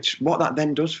 What that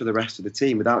then does for the rest of the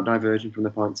team, without diverging from the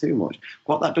point too much,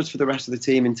 what that does for the rest of the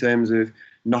team in terms of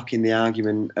knocking the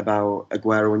argument about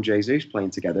Aguero and Jesus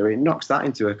playing together, it knocks that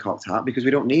into a cocked hat, because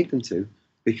we don't need them to,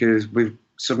 because we've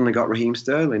suddenly got Raheem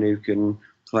Sterling who can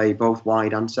play both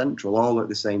wide and central all at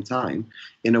the same time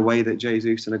in a way that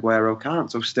Jesus and Aguero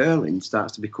can't. So Sterling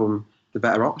starts to become the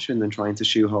better option than trying to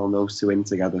shoehorn those two in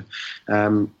together.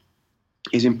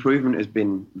 His improvement has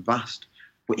been vast,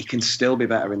 but he can still be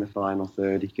better in the final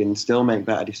third. He can still make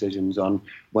better decisions on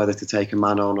whether to take a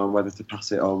man on or whether to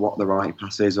pass it or what the right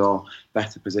pass is or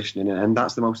better positioning. And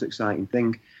that's the most exciting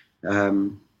thing.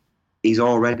 He's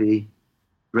already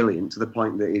brilliant to the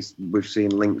point that we've seen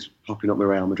links popping up with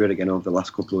Real Madrid again over the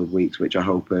last couple of weeks, which I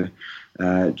hope are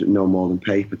no more than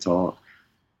paper talk.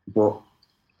 But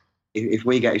if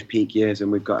we get his peak years,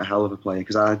 and we've got a hell of a player,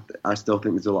 because I still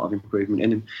think there's a lot of improvement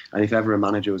in him. And if ever a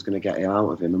manager was going to get it out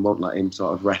of him and won't let him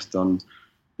sort of rest on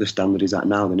the standard he's at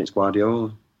now, then it's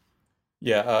Guardiola.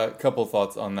 Yeah, a couple of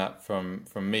thoughts on that from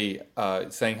me.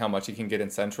 Saying how much he can get in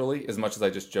centrally, as much as I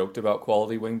just joked about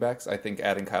quality wingbacks, I think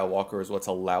adding Kyle Walker is what's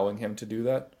allowing him to do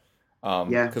that.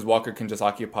 Because Walker can just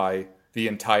occupy the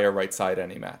entire right side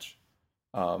any match,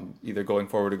 either going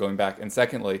forward or going back. And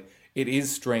secondly, it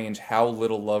is strange how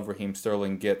little love Raheem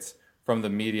Sterling gets from the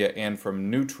media and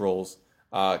from neutrals,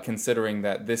 considering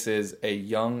that this is a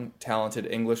young, talented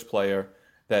English player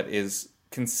that is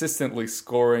consistently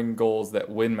scoring goals that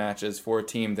win matches for a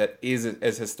team that is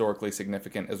as historically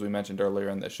significant as we mentioned earlier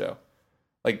in this show.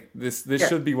 Like this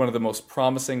should be one of the most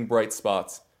promising bright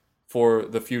spots for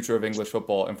the future of English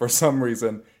football, and for some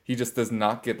reason he just does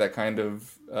not get that kind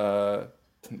of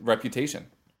reputation.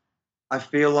 I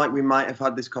feel like we might have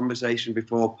had this conversation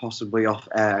before, possibly off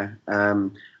air.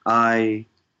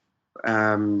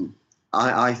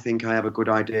 I think I have a good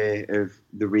idea of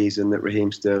the reason that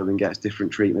Raheem Sterling gets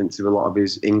different treatment to a lot of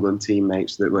his England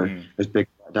teammates that were as big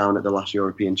down at the last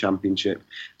European Championship.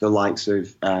 The likes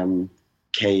of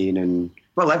Kane and,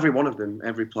 well, every one of them,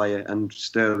 every player. And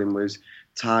Sterling was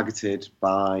targeted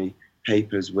by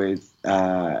papers with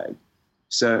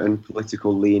certain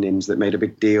political leanings that made a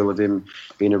big deal of him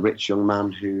being a rich young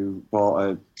man who bought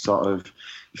a sort of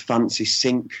fancy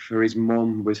sink for his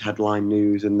mum was headline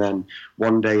news, and then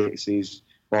one day it's he's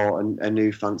bought a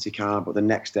new fancy car, but the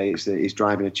next day it's that he's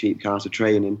driving a cheap car to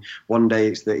training. One day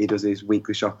it's that he does his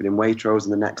weekly shopping in Waitrose,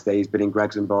 and the next day he's been in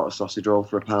Greggs and bought a sausage roll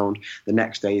for £1. The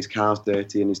next day his car's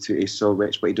dirty and he's so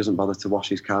rich, but he doesn't bother to wash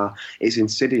his car. It's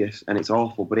insidious and it's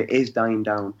awful, but it is dying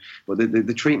down. But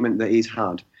the treatment that he's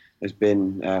had has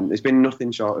been there's been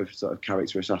nothing short of sort of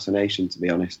character assassination, to be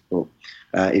honest. But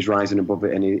he's rising above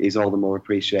it, and he's all the more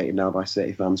appreciated now by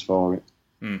City fans for it.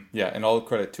 Yeah, and all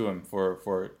credit to him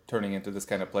for turning into this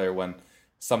kind of player when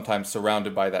sometimes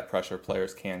surrounded by that pressure,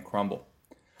 players can crumble.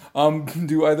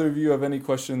 Do either of you have any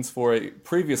questions for a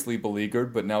previously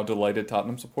beleaguered but now delighted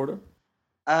Tottenham supporter?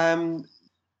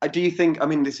 Do you think, I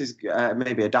mean, this is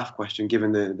maybe a daft question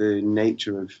given the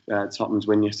nature of Tottenham's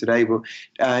win yesterday,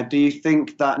 but do you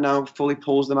think that now fully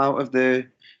pulls them out of the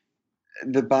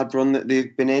bad run that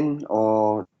they've been in,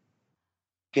 or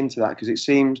into that? Because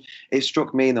it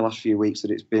struck me in the last few weeks that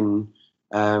it's been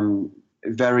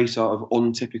very sort of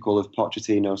untypical of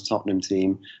Pochettino's Tottenham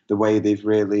team, the way they've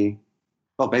really,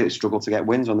 well, basically struggled to get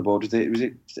wins on the board. Was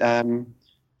it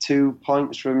 2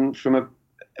 points from a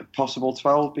possible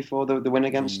 12 before the win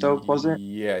against Stoke, was it?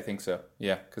 Yeah, I think so.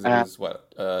 Yeah, because it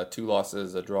was 2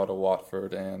 losses, a draw to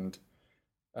Watford, and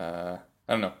I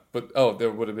don't know. But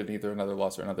there would have been either another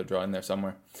loss or another draw in there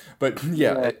somewhere. But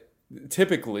yeah.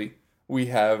 Typically we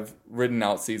have ridden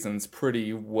out seasons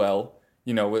pretty well.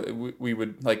 You know, we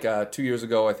would, like 2 years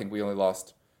ago, I think we only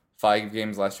lost 5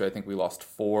 games. Last year, I think we lost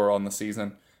 4 on the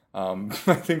season. I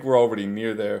think we're already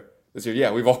near there this year.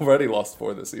 Yeah, we've already lost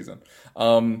 4 this season.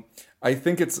 I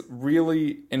think it's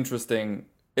really interesting.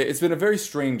 It's been a very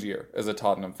strange year as a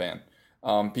Tottenham fan,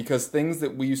 because things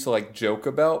that we used to like joke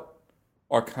about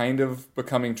are kind of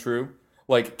becoming true.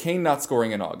 Like Kane not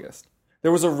scoring in August.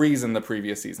 There was a reason the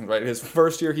previous season, right? His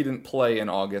first year he didn't play in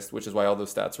August, which is why all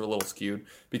those stats were a little skewed,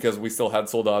 because we still had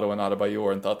Soldado and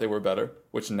Adebayor and thought they were better,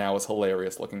 which now is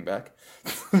hilarious looking back.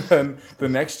 Then the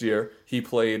next year he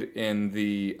played in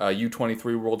the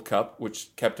U23 World Cup,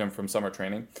 which kept him from summer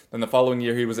training. Then the following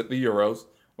year he was at the Euros,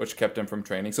 which kept him from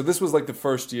training. So this was like the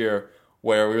first year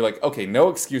where we were like, okay, no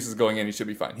excuses going in, he should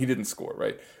be fine. He didn't score,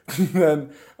 right?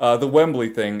 Then the Wembley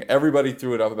thing, everybody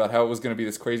threw it up about how it was going to be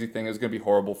this crazy thing. It was going to be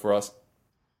horrible for us.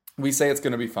 We say it's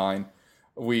going to be fine.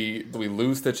 We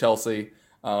lose to Chelsea.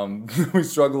 We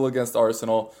struggle against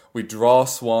Arsenal. We draw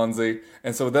Swansea.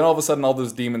 And so then all of a sudden all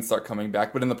those demons start coming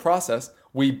back. But in the process,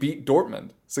 we beat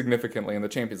Dortmund significantly in the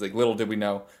Champions League. Little did we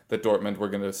know that Dortmund were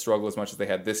going to struggle as much as they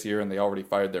had this year, and they already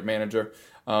fired their manager.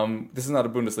 This is not a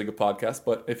Bundesliga podcast,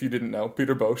 but if you didn't know,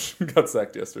 Peter Bosz got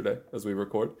sacked yesterday as we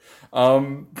record.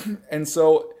 And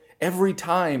so every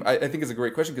time, I think it's a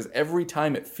great question, because every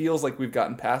time it feels like we've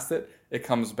gotten past it, it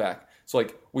comes back. So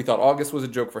like, we thought August was a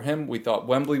joke for him. We thought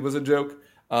Wembley was a joke.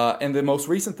 And the most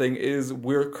recent thing is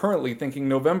we're currently thinking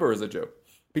November is a joke,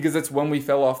 because it's when we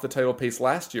fell off the title pace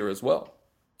last year as well,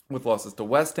 with losses to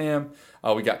West Ham.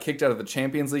 We got kicked out of the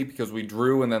Champions League because we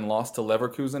drew and then lost to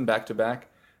Leverkusen back-to-back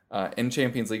in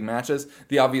Champions League matches.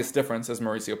 The obvious difference, as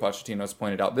Mauricio Pochettino has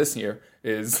pointed out this year,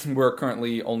 is we're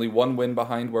currently only one win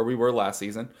behind where we were last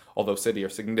season, although City are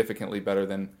significantly better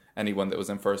than anyone that was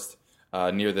in first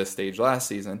near this stage last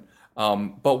season.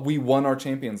 But we won our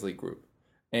Champions League group.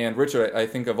 And Richard, I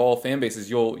think of all fan bases,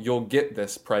 you'll get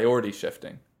this priority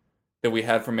shifting that we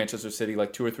had from Manchester City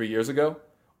like 2 or 3 years ago,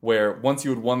 where once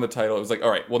you had won the title, it was like, all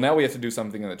right, well, now we have to do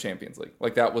something in the Champions League.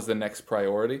 Like, that was the next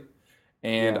priority.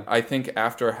 And I think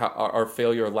after our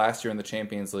failure last year in the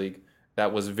Champions League,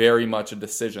 that was very much a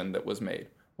decision that was made,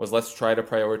 was let's try to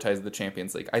prioritize the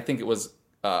Champions League. I think it was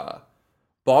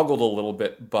boggled a little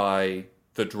bit by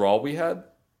the draw we had,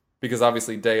 because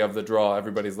obviously day of the draw,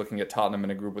 everybody's looking at Tottenham in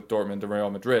a group with Dortmund and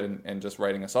Real Madrid and just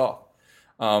writing us off.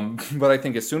 But I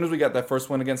think as soon as we got that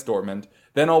first win against Dortmund,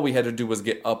 then all we had to do was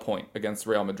get a point against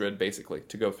Real Madrid, basically,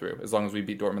 to go through, as long as we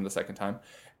beat Dortmund the second time.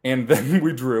 And then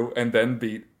we drew and then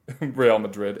beat Real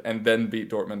Madrid and then beat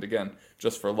Dortmund again,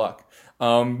 just for luck.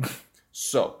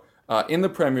 So, in the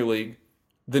Premier League,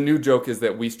 the new joke is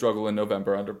that we struggle in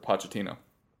November under Pochettino.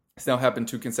 It's now happened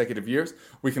 2 consecutive years.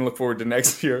 We can look forward to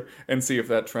next year and see if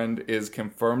that trend is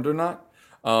confirmed or not.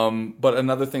 But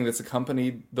another thing that's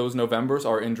accompanied those Novembers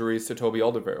are injuries to Toby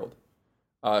Alderweireld,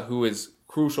 who is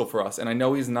crucial for us. And I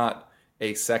know he's not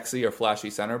a sexy or flashy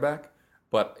center back,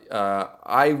 but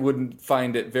I wouldn't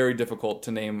find it very difficult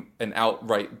to name an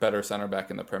outright better center back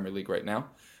in the Premier League right now.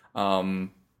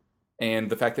 And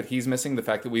the fact that he's missing, the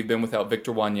fact that we've been without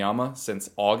Victor Wanyama since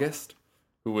August,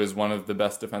 who is one of the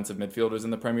best defensive midfielders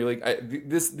in the Premier League.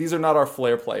 These are not our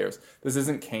flair players. This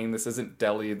isn't Kane, this isn't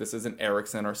Dele, this isn't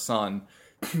Eriksen or Son.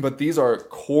 But these are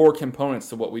core components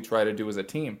to what we try to do as a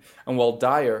team. And while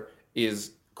Dyer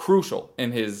is crucial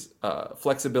in his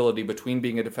flexibility between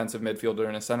being a defensive midfielder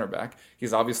and a center back,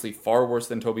 he's obviously far worse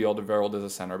than Toby Alderweireld as a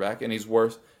center back, and he's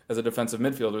worse as a defensive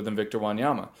midfielder than Victor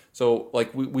Wanyama. So,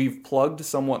 like, we've plugged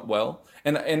somewhat well.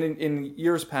 And in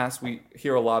years past, we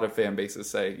hear a lot of fan bases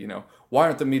say, you know, why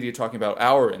aren't the media talking about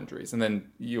our injuries? And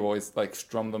then you always, like,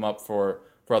 strum them up for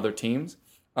other teams.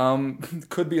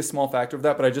 Could be a small factor of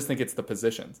that, but I just think it's the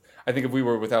positions. I think if we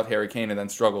were without Harry Kane and then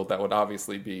struggled, that would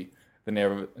obviously be the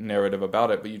narrative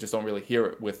about it, but you just don't really hear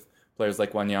it with players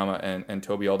like Wanyama and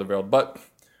Toby Alderweireld. But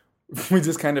we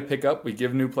just kind of pick up. We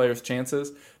give new players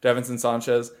chances. Davinson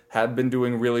Sanchez had been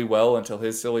doing really well until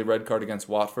his silly red card against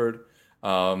Watford.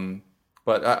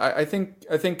 But I think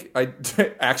I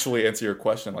actually answer your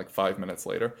question like 5 minutes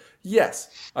later. Yes,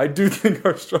 I do think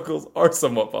our struggles are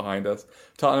somewhat behind us.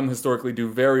 Tottenham historically do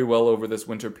very well over this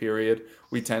winter period.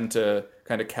 We tend to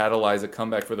kind of catalyze a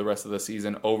comeback for the rest of the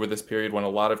season over this period when a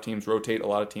lot of teams rotate, a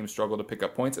lot of teams struggle to pick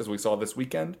up points, as we saw this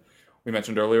weekend. We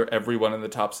mentioned earlier, everyone in the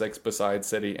top 6 besides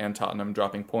City and Tottenham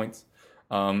dropping points.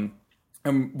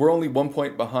 And we're only 1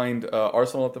 point behind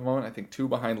Arsenal at the moment. I think 2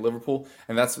 behind Liverpool,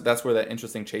 and that's where that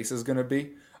interesting chase is going to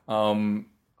be.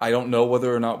 I don't know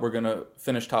whether or not we're going to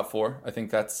finish top 4. I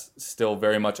think that's still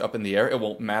very much up in the air. It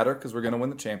won't matter because we're going to win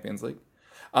the Champions League.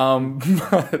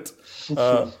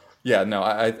 Yeah, no,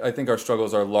 I think our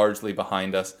struggles are largely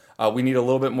behind us. We need a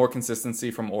little bit more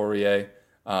consistency from Aurier.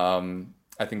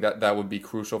 I think that would be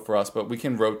crucial for us, but we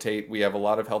can rotate. We have a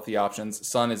lot of healthy options.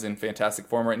 Son is in fantastic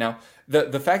form right now.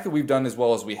 The fact that we've done as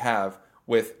well as we have,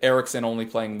 with Eriksen only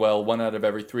playing well 1 out of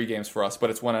every 3 games for us, but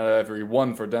it's 1 out of every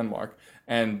 1 for Denmark,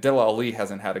 and Dele Alli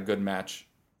hasn't had a good match.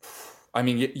 I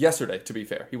mean, yesterday, to be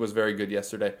fair. He was very good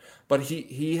yesterday. But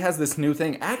he has this new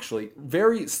thing, actually,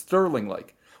 very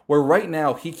Sterling-like, where right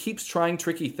now he keeps trying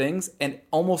tricky things, and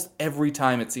almost every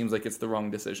time it seems like it's the wrong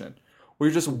decision. We're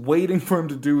just waiting for him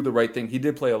to do the right thing. He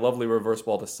did play a lovely reverse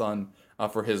ball to Son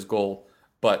for his goal,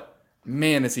 but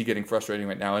man, is he getting frustrating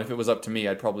right now. And if it was up to me,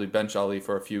 I'd probably bench Ali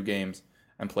for a few games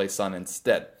and play Son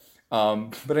instead.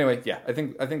 But anyway, yeah, I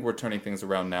think we're turning things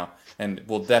around now, and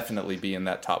we'll definitely be in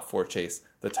that top 4 chase.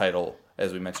 The title,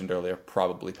 as we mentioned earlier,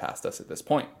 probably past us at this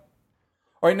point.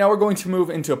 All right, now we're going to move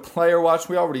into player watch.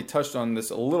 We already touched on this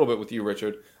a little bit with you,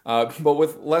 Richard. But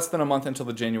with less than a month until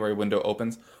the January window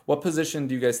opens, what position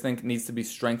do you guys think needs to be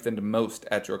strengthened most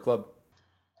at your club?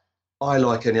 I,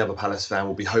 like any other Palace fan,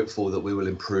 will be hopeful that we will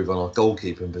improve on our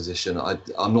goalkeeping position.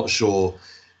 I'm not sure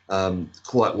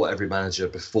quite what every manager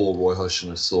before Roy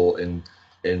Hodgson saw in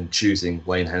choosing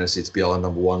Wayne Hennessy to be our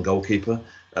number 1 goalkeeper.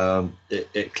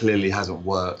 It clearly hasn't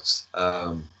worked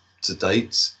to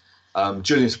date.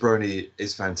 Julian Speroni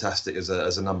is fantastic as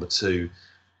a number 2,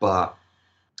 but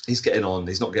he's getting on.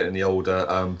 He's not getting any older,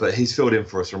 but he's filled in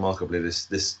for us remarkably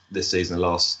this season,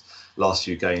 last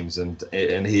few games, and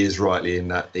he is rightly in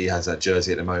that he has that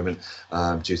jersey at the moment,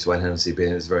 due to Wayne Hennessy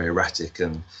being very erratic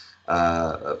and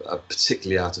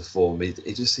particularly out of form.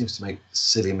 He just seems to make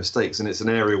silly mistakes, and it's an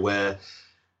area where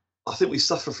I think we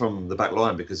suffer from the back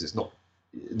line because it's not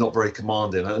very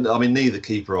commanding. I mean, neither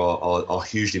keeper are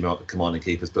hugely commanding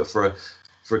keepers, but for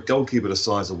a goalkeeper the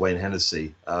size of Wayne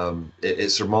Hennessy,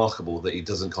 it's remarkable that he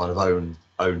doesn't kind of own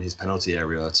his penalty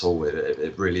area at all.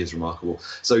 It really is remarkable.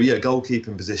 So yeah,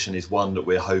 goalkeeping position is one that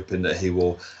we're hoping that he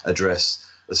will address.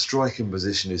 The striking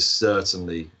position is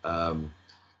certainly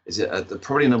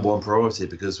probably number 1 priority,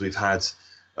 because we've had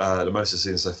the most of the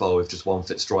season so far with just one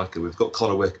fit striker. We've got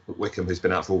Connor Wickham, who's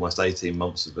been out for almost 18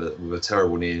 months with a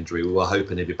terrible knee injury. We were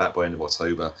hoping he'd be back by the end of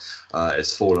October.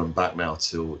 It's fallen back now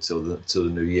till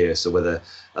the new year. So whether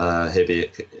he'll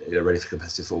be ready for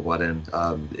competitive football by then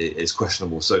is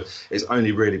questionable. So it's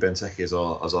only really Benteke as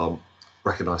our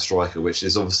recognised striker, which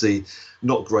is obviously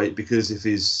not great, because if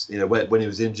he's, when he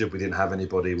was injured, we didn't have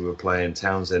anybody. We were playing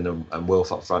Townsend and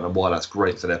Wilf up front, and while that's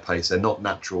great for their pace, they're not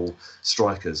natural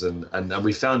strikers. And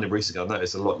we found him recently. I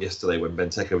noticed a lot yesterday when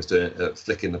Benteke was doing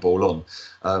flicking the ball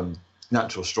on.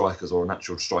 Natural strikers or a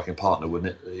natural striking partner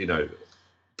wouldn't,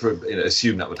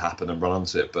 assume that would happen and run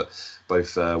onto it. But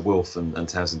both Wilf and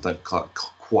Townsend don't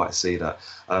quite see that.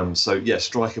 So yeah,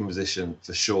 striking position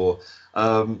for sure.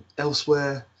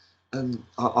 Elsewhere.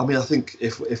 I think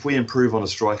if we improve on a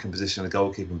striking position, a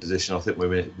goalkeeping position, I think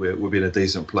we'll be in a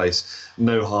decent place.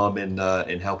 No harm in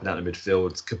helping out in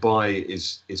midfield. Cabaye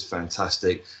is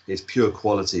fantastic. He's pure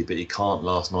quality, but he can't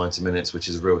last 90 minutes, which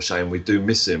is a real shame. We do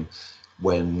miss him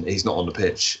when he's not on the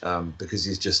pitch, because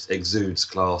he just exudes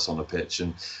class on the pitch.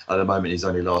 And at the moment, he's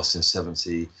only lasting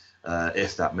 70.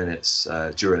 If that minutes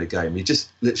during a game, he just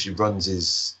literally runs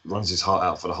his heart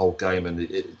out for the whole game, and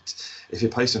if he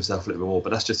plays himself a little bit more, but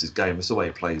that's just his game. It's the way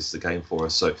he plays the game for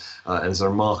us. So, and there's a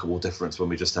remarkable difference when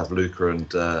we just have Luca and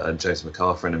James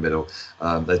McArthur in the middle.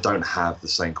 They don't have the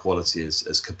same quality as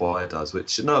Cabaye does.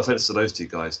 Which, no offence to those two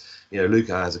guys,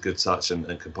 Luca has a good touch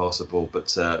and can pass the ball,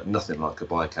 but nothing like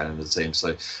Cabaye can in the team.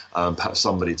 So, perhaps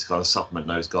somebody to kind of supplement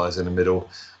those guys in the middle.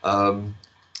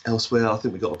 Elsewhere, I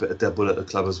think we've got a bit of deadwood at the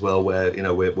club as well, where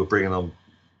we're bringing on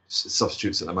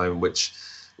substitutes at the moment, which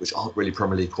aren't really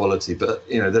Premier League quality. But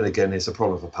then again, it's a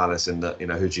problem for Palace in that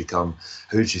who do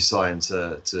you sign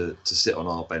to sit on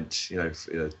our bench,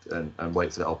 and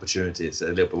wait for that opportunity. It's a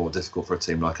little bit more difficult for a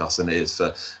team like us than it is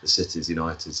for the Cities,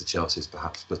 Uniteds, the Chelseas,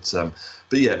 perhaps. But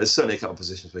yeah, there's certainly a couple of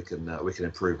positions we can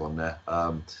improve on there.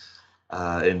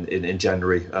 In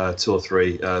January, 2 or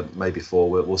 3, maybe 4.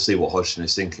 We'll see what Hodgson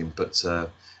is thinking, but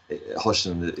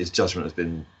Hodgson, his judgment has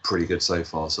been pretty good so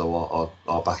far, so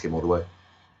I'll back him all the way.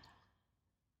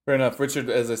 Fair enough. Richard,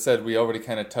 as I said, we already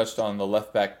kind of touched on the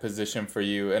left-back position for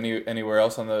you. Anywhere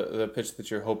else on the pitch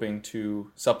that you're hoping to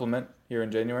supplement here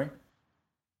in January?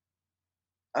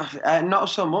 Not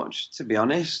so much, to be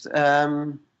honest.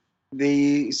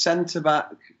 The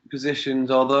centre-back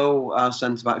positions, although our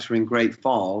centre-backs are in great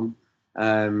form,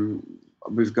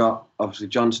 we've got, obviously,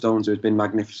 John Stones, who has been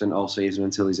magnificent all season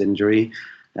until his injury.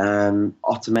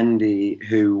 Otamendi,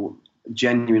 who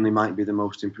genuinely might be the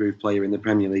most improved player in the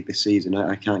Premier League this season.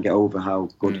 I can't get over how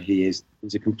good he is.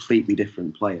 He's a completely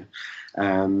different player.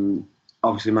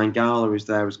 Obviously, Mangala is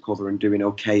there as cover and doing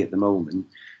okay at the moment,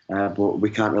 but we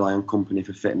can't rely on Kompany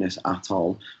for fitness at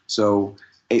all. So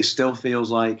it still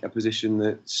feels like a position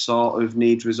that sort of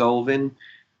needs resolving,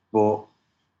 but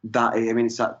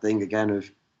it's that thing again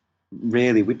of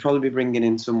really we'd probably be bringing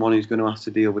in someone who's going to have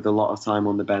to deal with a lot of time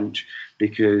on the bench,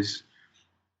 because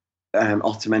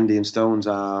Otamendi and Stones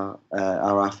are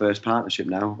our first partnership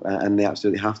now, and they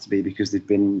absolutely have to be, because they've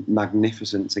been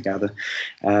magnificent together.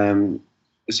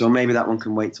 So maybe that one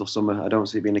can wait till summer. I don't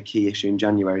see it being a key issue in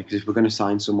January, because if we're going to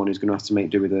sign someone who's going to have to make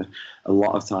do with a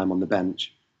lot of time on the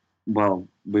bench, well,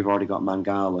 we've already got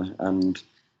Mangala, and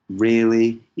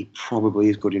really he probably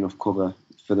is good enough cover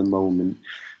for the moment.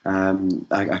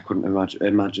 I couldn't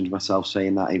imagine myself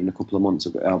saying that even a couple of months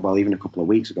ago, even a couple of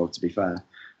weeks ago, to be fair,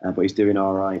 but he's doing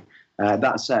all right.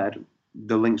 That said,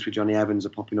 the links with Johnny Evans are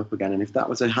popping up again, and if that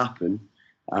were to happen,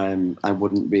 I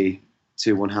wouldn't be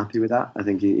too unhappy with that. I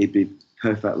think he'd be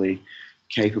perfectly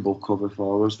capable cover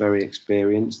for us, very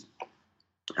experienced.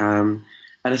 And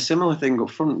a similar thing up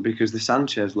front, because the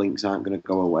Sanchez links aren't going to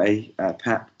go away.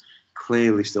 Pep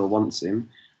clearly still wants him.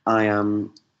 I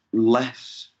am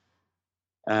less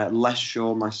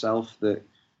sure myself that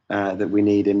we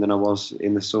need him than I was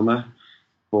in the summer.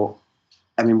 But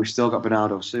I mean, we've still got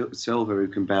Bernardo Silva, who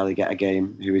can barely get a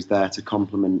game, who is there to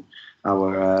complement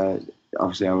our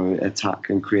obviously our attack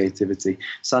and creativity.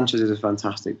 Sanchez is a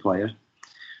fantastic player,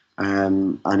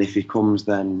 and if he comes,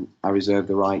 then I reserve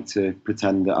the right to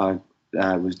pretend that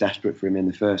I was desperate for him in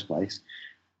the first place.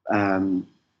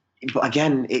 But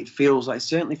again, it feels like,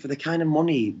 certainly for the kind of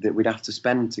money that we'd have to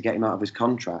spend to get him out of his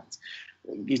contract,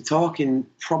 you're talking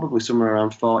probably somewhere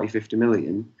around 40, 50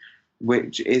 million,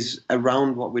 which is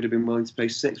around what we'd have been willing to pay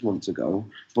 6 months ago,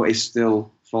 but is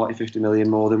still 40, 50 million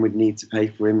more than we'd need to pay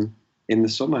for him in the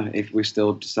summer if we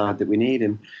still decide that we need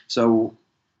him. So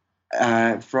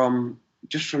from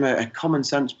a common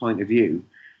sense point of view,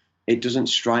 it doesn't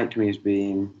strike me as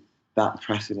being that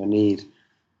pressing a need.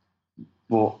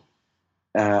 But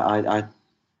I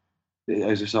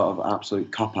as a sort of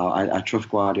absolute cop-out, I trust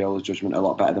Guardiola's judgment a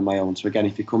lot better than my own. So again,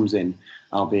 if he comes in,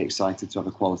 I'll be excited to have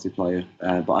a quality player.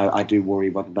 But I do worry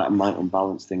whether that might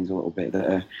unbalance things a little bit,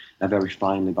 that are very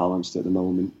finely balanced at the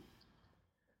moment.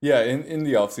 Yeah, in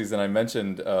the offseason, I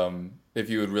mentioned if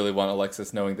you would really want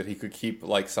Alexis, knowing that he could keep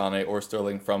like Sané or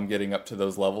Sterling from getting up to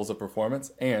those levels of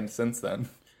performance. And since then,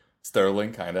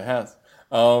 Sterling kind of has.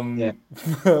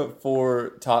 For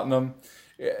Tottenham,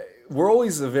 we're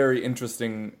always a very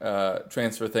interesting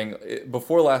transfer thing.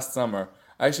 Before last summer,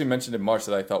 I actually mentioned in March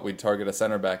that I thought we'd target a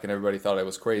center back, and everybody thought I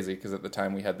was crazy because at the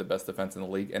time we had the best defense in the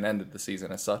league and ended the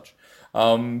season as such.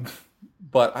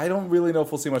 But I don't really know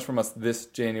if we'll see much from us this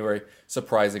January,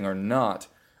 surprising or not,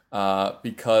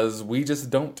 because we just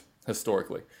don't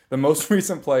historically. The most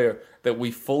recent player that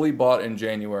we fully bought in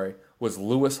January was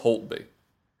Lewis Holtby.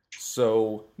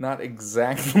 So not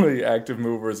exactly active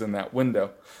movers in that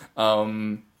window.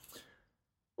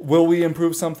 Will we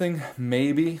improve something?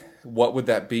 Maybe. What would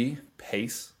that be?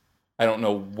 Pace. I don't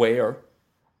know where.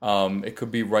 It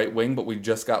could be right wing, but we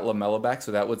just got Lamela back,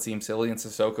 so that would seem silly. And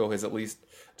Sissoko has at least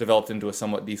developed into a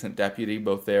somewhat decent deputy,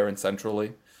 both there and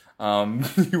centrally.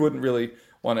 You wouldn't really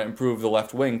want to improve the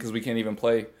left wing because we can't even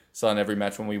play Son every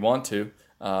match when we want to.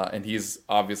 And he's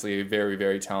obviously a very,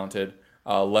 very talented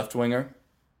left winger.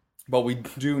 But we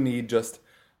do need just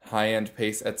high-end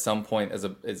pace at some point as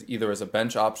either as a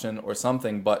bench option or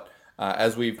something. But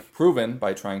as we've proven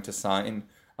by trying to sign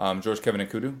George Kevin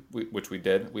Nkudu, which we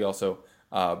did, we also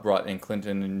brought in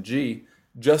Clinton and G.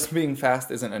 Just being fast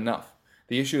isn't enough.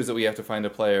 The issue is that we have to find a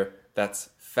player that's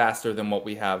faster than what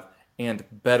we have and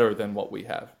better than what we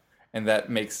have. And that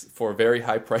makes for very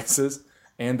high prices.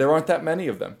 And there aren't that many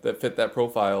of them that fit that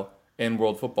profile in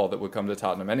world football that would come to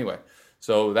Tottenham anyway.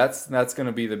 So that's going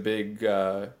to be the big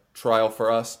trial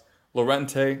for us.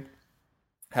 Llorente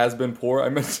has been poor. I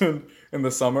mentioned in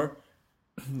the summer,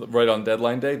 right on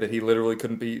deadline day, that he literally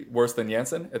couldn't be worse than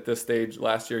Janssen. At this stage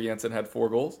last year, Janssen had 4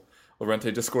 goals.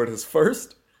 Llorente just scored his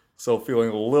first, so feeling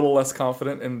a little less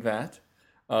confident in that.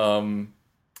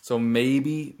 So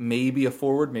maybe a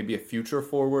forward, maybe a future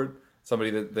forward,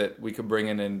 somebody that we could bring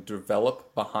in and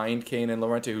develop behind Kane and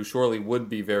Llorente, who surely would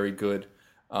be very good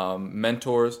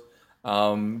mentors.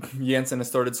 Janssen has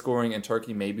started scoring in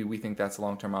Turkey. Maybe we think that's a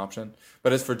long-term option.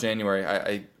 But as for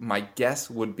January, my guess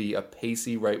would be a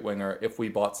pacey right winger if we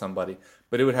bought somebody.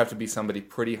 But it would have to be somebody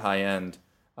pretty high-end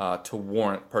to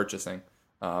warrant purchasing.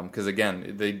 Because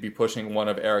again, they'd be pushing one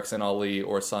of Eriksen, Ali,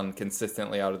 or Son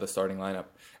consistently out of the starting lineup.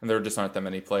 And there just aren't that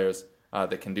many players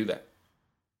that can do that.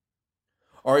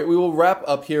 All right, we will wrap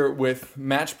up here with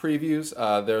match previews.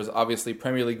 There's obviously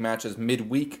Premier League matches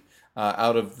midweek.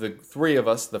 Out of the 3 of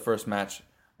us, the first match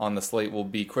on the slate will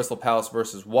be Crystal Palace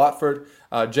versus Watford.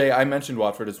 Jay, I mentioned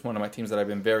Watford as one of my teams that I've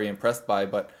been very impressed by,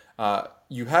 but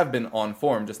you have been on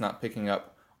form, just not picking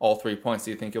up all 3 points.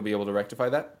 Do you think you'll be able to rectify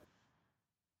that?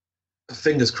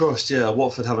 Fingers crossed, yeah.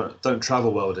 Watford don't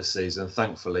travel well this season,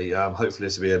 thankfully. Hopefully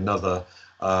this will be another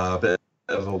bit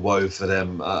of a woe for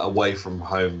them away from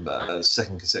home,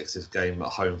 second consecutive game at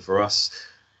home for us.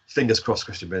 Fingers crossed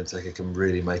Christian Benteke can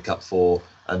really make up for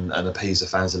and appease the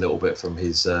fans a little bit from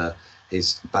his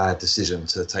bad decision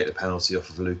to take the penalty off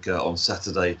of Luka on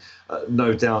Saturday.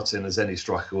 No doubting, as any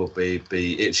striker will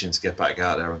be itching to get back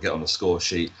out there and get on the score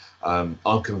sheet. I'm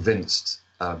convinced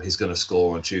he's going to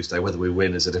score on Tuesday. Whether we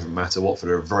win is a different matter. Watford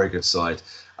are a very good side,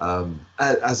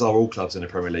 as are all clubs in the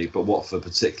Premier League, but Watford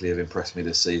particularly have impressed me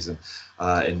this season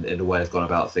in the way they've gone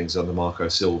about things under Marco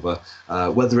Silva.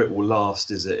 Whether it will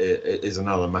last is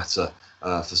another matter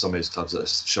for some of these clubs that are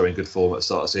showing good form at the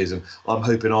start of the season. I'm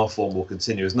hoping our form will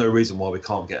continue. There's no reason why we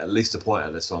can't get at least a point out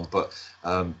of this one, but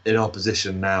in our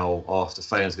position now, after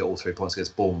failing to get all 3 points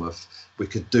against Bournemouth, we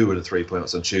could do with the 3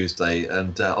 points on Tuesday,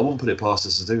 and I won't put it past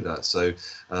us to do that. So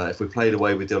if we play the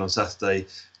way we did on Saturday,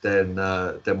 then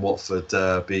Watford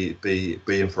be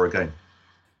in for a game.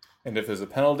 And if there's a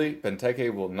penalty,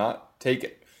 Benteke will not take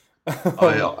it.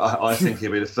 I think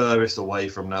he'll be the furthest away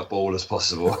from that ball as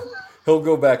possible. He'll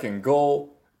go back in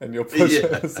goal, and you'll push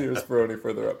Ciro Speroni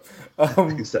further up.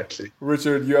 Exactly.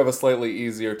 Richard, you have a slightly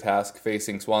easier task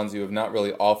facing Swansea, who have not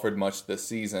really offered much this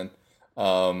season.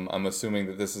 I'm assuming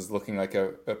that this is looking like a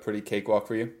pretty cakewalk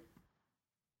for you.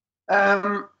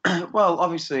 Well,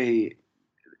 obviously,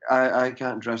 I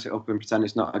can't dress it up and pretend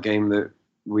it's not a game that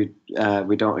we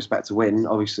don't expect to win.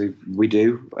 Obviously, we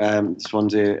do.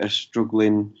 Swansea are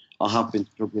struggling, or have been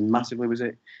struggling massively. Was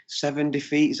it 7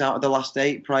 defeats out of the last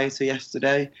 8 prior to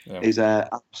yesterday? Is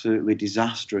absolutely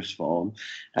disastrous form.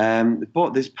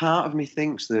 But there's part of me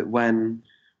thinks that when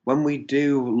we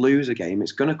do lose a game,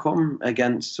 it's going to come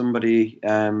against somebody.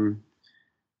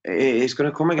 It's going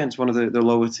to come against one of the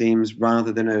lower teams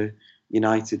rather than a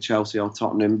United, Chelsea, or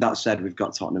Tottenham. That said, we've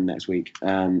got Tottenham next week,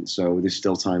 so there's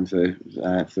still time for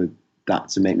that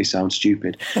to make me sound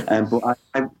stupid. But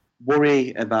I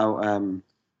worry about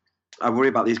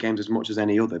these games as much as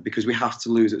any other, because we have to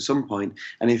lose at some point.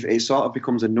 And if it sort of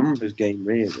becomes a numbers game,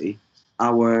 really,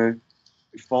 our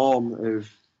form of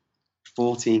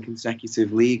 14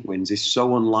 consecutive league wins is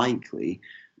so unlikely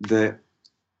that.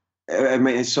 I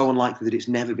mean, it's so unlikely that it's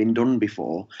never been done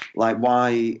before. Like,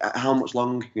 why? How much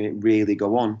longer can it really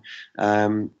go on?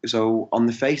 So, on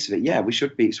the face of it, we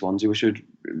should beat Swansea. We should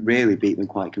really beat them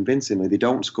quite convincingly. They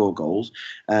don't score goals,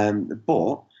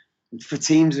 but for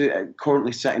teams that are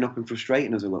currently setting up and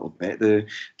frustrating us a little bit, the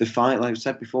fight, like I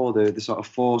said before, the sort of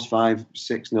 4, 5,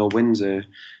 6-0 wins are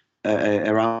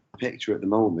around the picture at the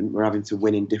moment. We're having to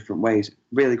win in different ways.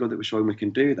 Really good that we're showing we can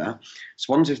do that.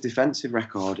 Swansea's defensive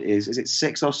record is it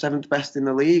 6th or 7th best in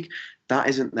the league? That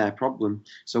isn't their problem.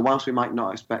 So whilst we might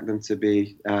not expect them to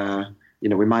be,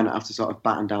 we might not have to sort of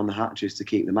batten down the hatches to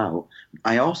keep them out,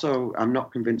 I'm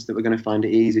not convinced that we're going to find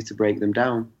it easy to break them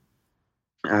down.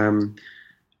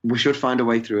 We should find a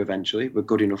way through eventually. We're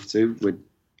good enough to. We're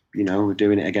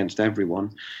doing it against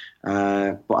everyone.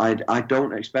 But I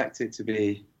don't expect it to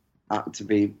be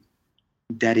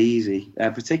dead easy,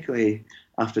 particularly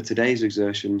after today's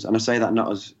exertions. And I say that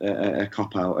not as a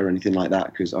cop-out or anything like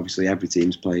that, because obviously every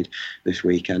team's played this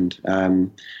weekend.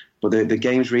 But the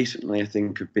games recently, I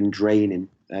think, have been draining,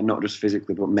 not just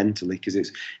physically, but mentally, because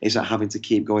it's like having to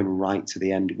keep going right to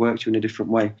the end. It works you in a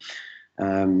different way.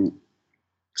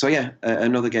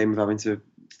 Another game of having to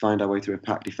find our way through a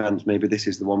packed defence. Maybe this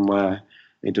is the one where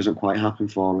it doesn't quite happen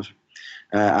for us.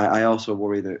 I also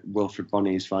worry that Wilfred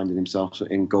Bonney is finding himself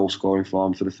in goal-scoring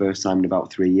form for the first time in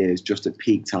about 3 years, just at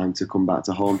peak time to come back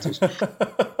to haunt us.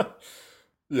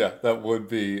 Yeah, that would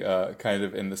be kind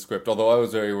of in the script. Although I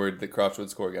was very worried that Crouch would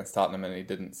score against Tottenham, and he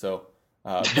didn't. So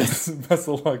best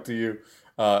of luck to you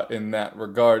in that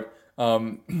regard.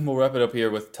 We'll wrap it up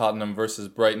here with Tottenham versus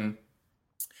Brighton.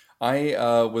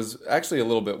 I was actually a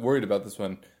little bit worried about this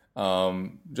one,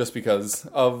 just because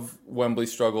of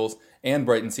Wembley's struggles, and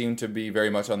Brighton seemed to be very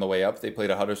much on the way up. They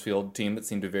played a Huddersfield team that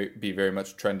seemed to be very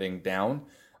much trending down,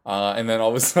 and then all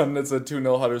of a sudden it's a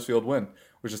 2-0 Huddersfield win,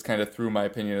 which just kind of threw my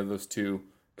opinion of those two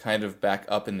kind of back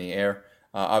up in the air.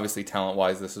 Obviously,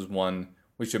 talent-wise, this is one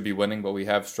we should be winning, but we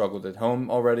have struggled at home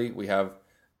already. We have,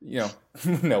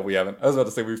 no, we haven't. I was about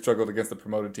to say we've struggled against the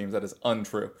promoted teams. That is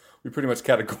untrue. We pretty much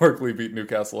categorically beat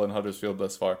Newcastle and Huddersfield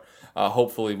thus far.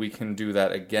 Hopefully we can do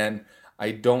that again.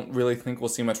 I don't really think we'll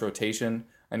see much rotation.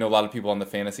 I know a lot of people on the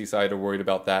fantasy side are worried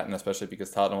about that, and especially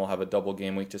because Tottenham will have a double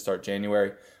game week to start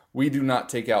January. We do not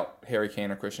take out Harry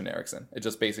Kane or Christian Eriksen. It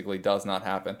just basically does not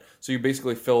happen. So you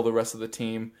basically fill the rest of the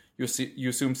team. You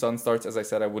assume Son starts. As I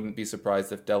said, I wouldn't be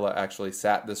surprised if Della actually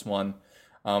sat this one.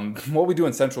 What we do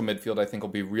in central midfield, I think, will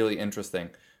be really interesting,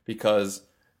 because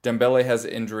Dembele has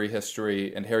injury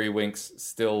history, and Harry Winks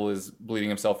still is bleeding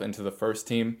himself into the first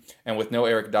team. And with no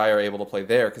Eric Dyer able to play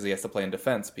there because he has to play in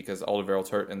defense because Alderweireld's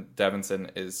hurt and Davinson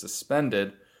is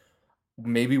suspended,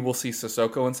 maybe we'll see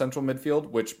Sissoko in central midfield,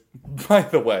 which, by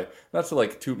the way, not to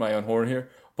toot my own horn here,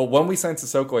 but when we signed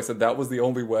Sissoko, I said that was the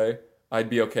only way I'd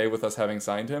be okay with us having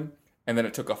signed him. And then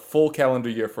it took a full calendar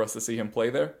year for us to see him play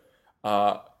there.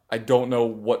 I don't know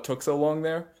what took so long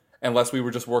there, unless we were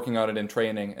just working on it in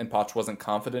training and Poch wasn't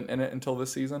confident in it until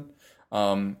this season.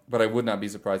 But I would not be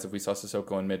surprised if we saw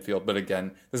Sissoko in midfield. But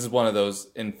again, this is one of those,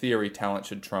 in theory, talent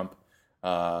should trump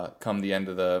come the end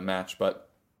of the match. But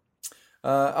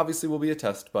obviously will be a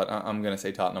test, but I'm going to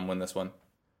say Tottenham win this one.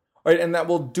 All right, and that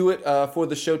will do it for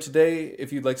the show today.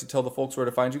 If you'd like to tell the folks where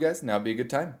to find you guys, now would be a good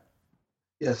time.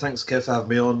 Yeah, thanks, Kev, for having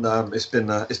me on. It's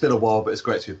been a while, but it's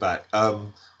great to be back.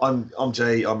 I'm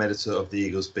Jay. I'm editor of the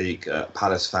Eagles Beak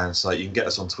Palace fan site. You can get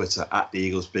us on Twitter at the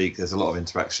Eagles Beak. There's a lot of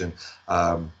interaction.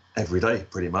 every day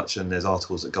pretty much, and there's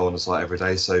articles that go on the site every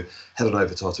day, so head on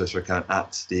over to our Twitter account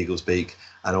at the Eagles Beak,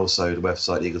 and also the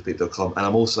website theeaglesbeak.com. And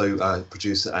I'm also a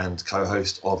producer and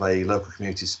co-host of a local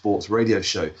community sports radio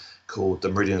show called the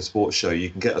Meridian Sports Show. You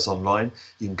can get us online.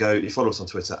 You follow us on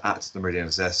Twitter at the Meridian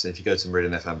SS, and if you go to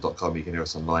meridianfm.com, you can hear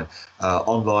us online,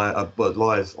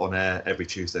 live on air every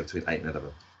Tuesday between 8 and 11.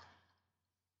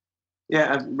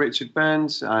 Yeah, I'm Richard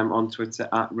Burns. I'm on Twitter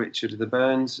at Richard the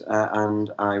Burns, and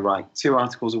I write 2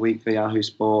 articles a week for Yahoo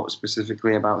Sport,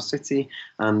 specifically about City,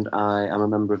 and I am a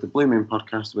member of the Blue Moon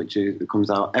podcast, which comes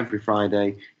out every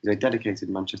Friday. It's a dedicated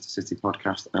Manchester City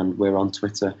podcast, and we're on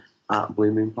Twitter at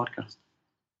Blue Moon Podcast.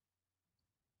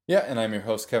 Yeah, and I'm your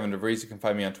host, Kevin DeVries. You can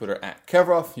find me on Twitter at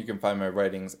Kevroff. You can find my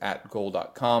writings at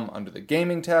goal.com under the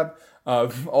gaming tab.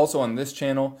 Also on this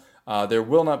channel, there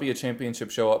will not be a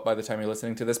championship show up by the time you're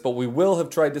listening to this, but we will have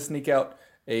tried to sneak out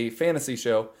a fantasy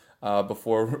show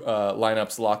before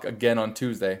lineups lock again on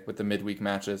Tuesday with the midweek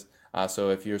matches. So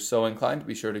if you're so inclined,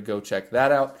 be sure to go check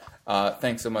that out.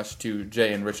 Thanks so much to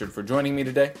Jay and Richard for joining me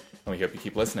today, and we hope you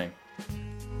keep listening.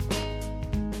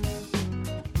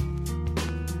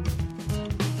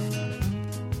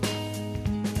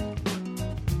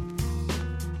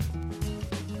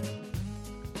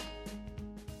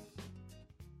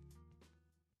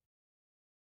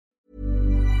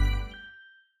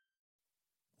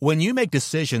 When you make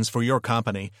decisions for your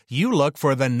company, you look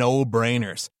for the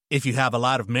no-brainers. If you have a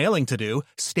lot of mailing to do,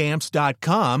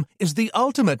 Stamps.com is the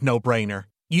ultimate no-brainer.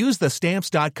 Use the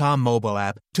Stamps.com mobile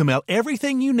app to mail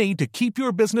everything you need to keep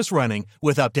your business running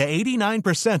with up to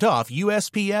 89% off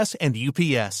USPS and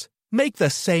UPS. Make the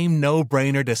same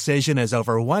no-brainer decision as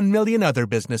over 1 million other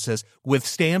businesses with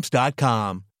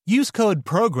Stamps.com. Use code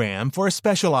PROGRAM for a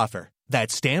special offer.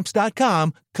 That's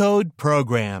Stamps.com, code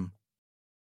PROGRAM.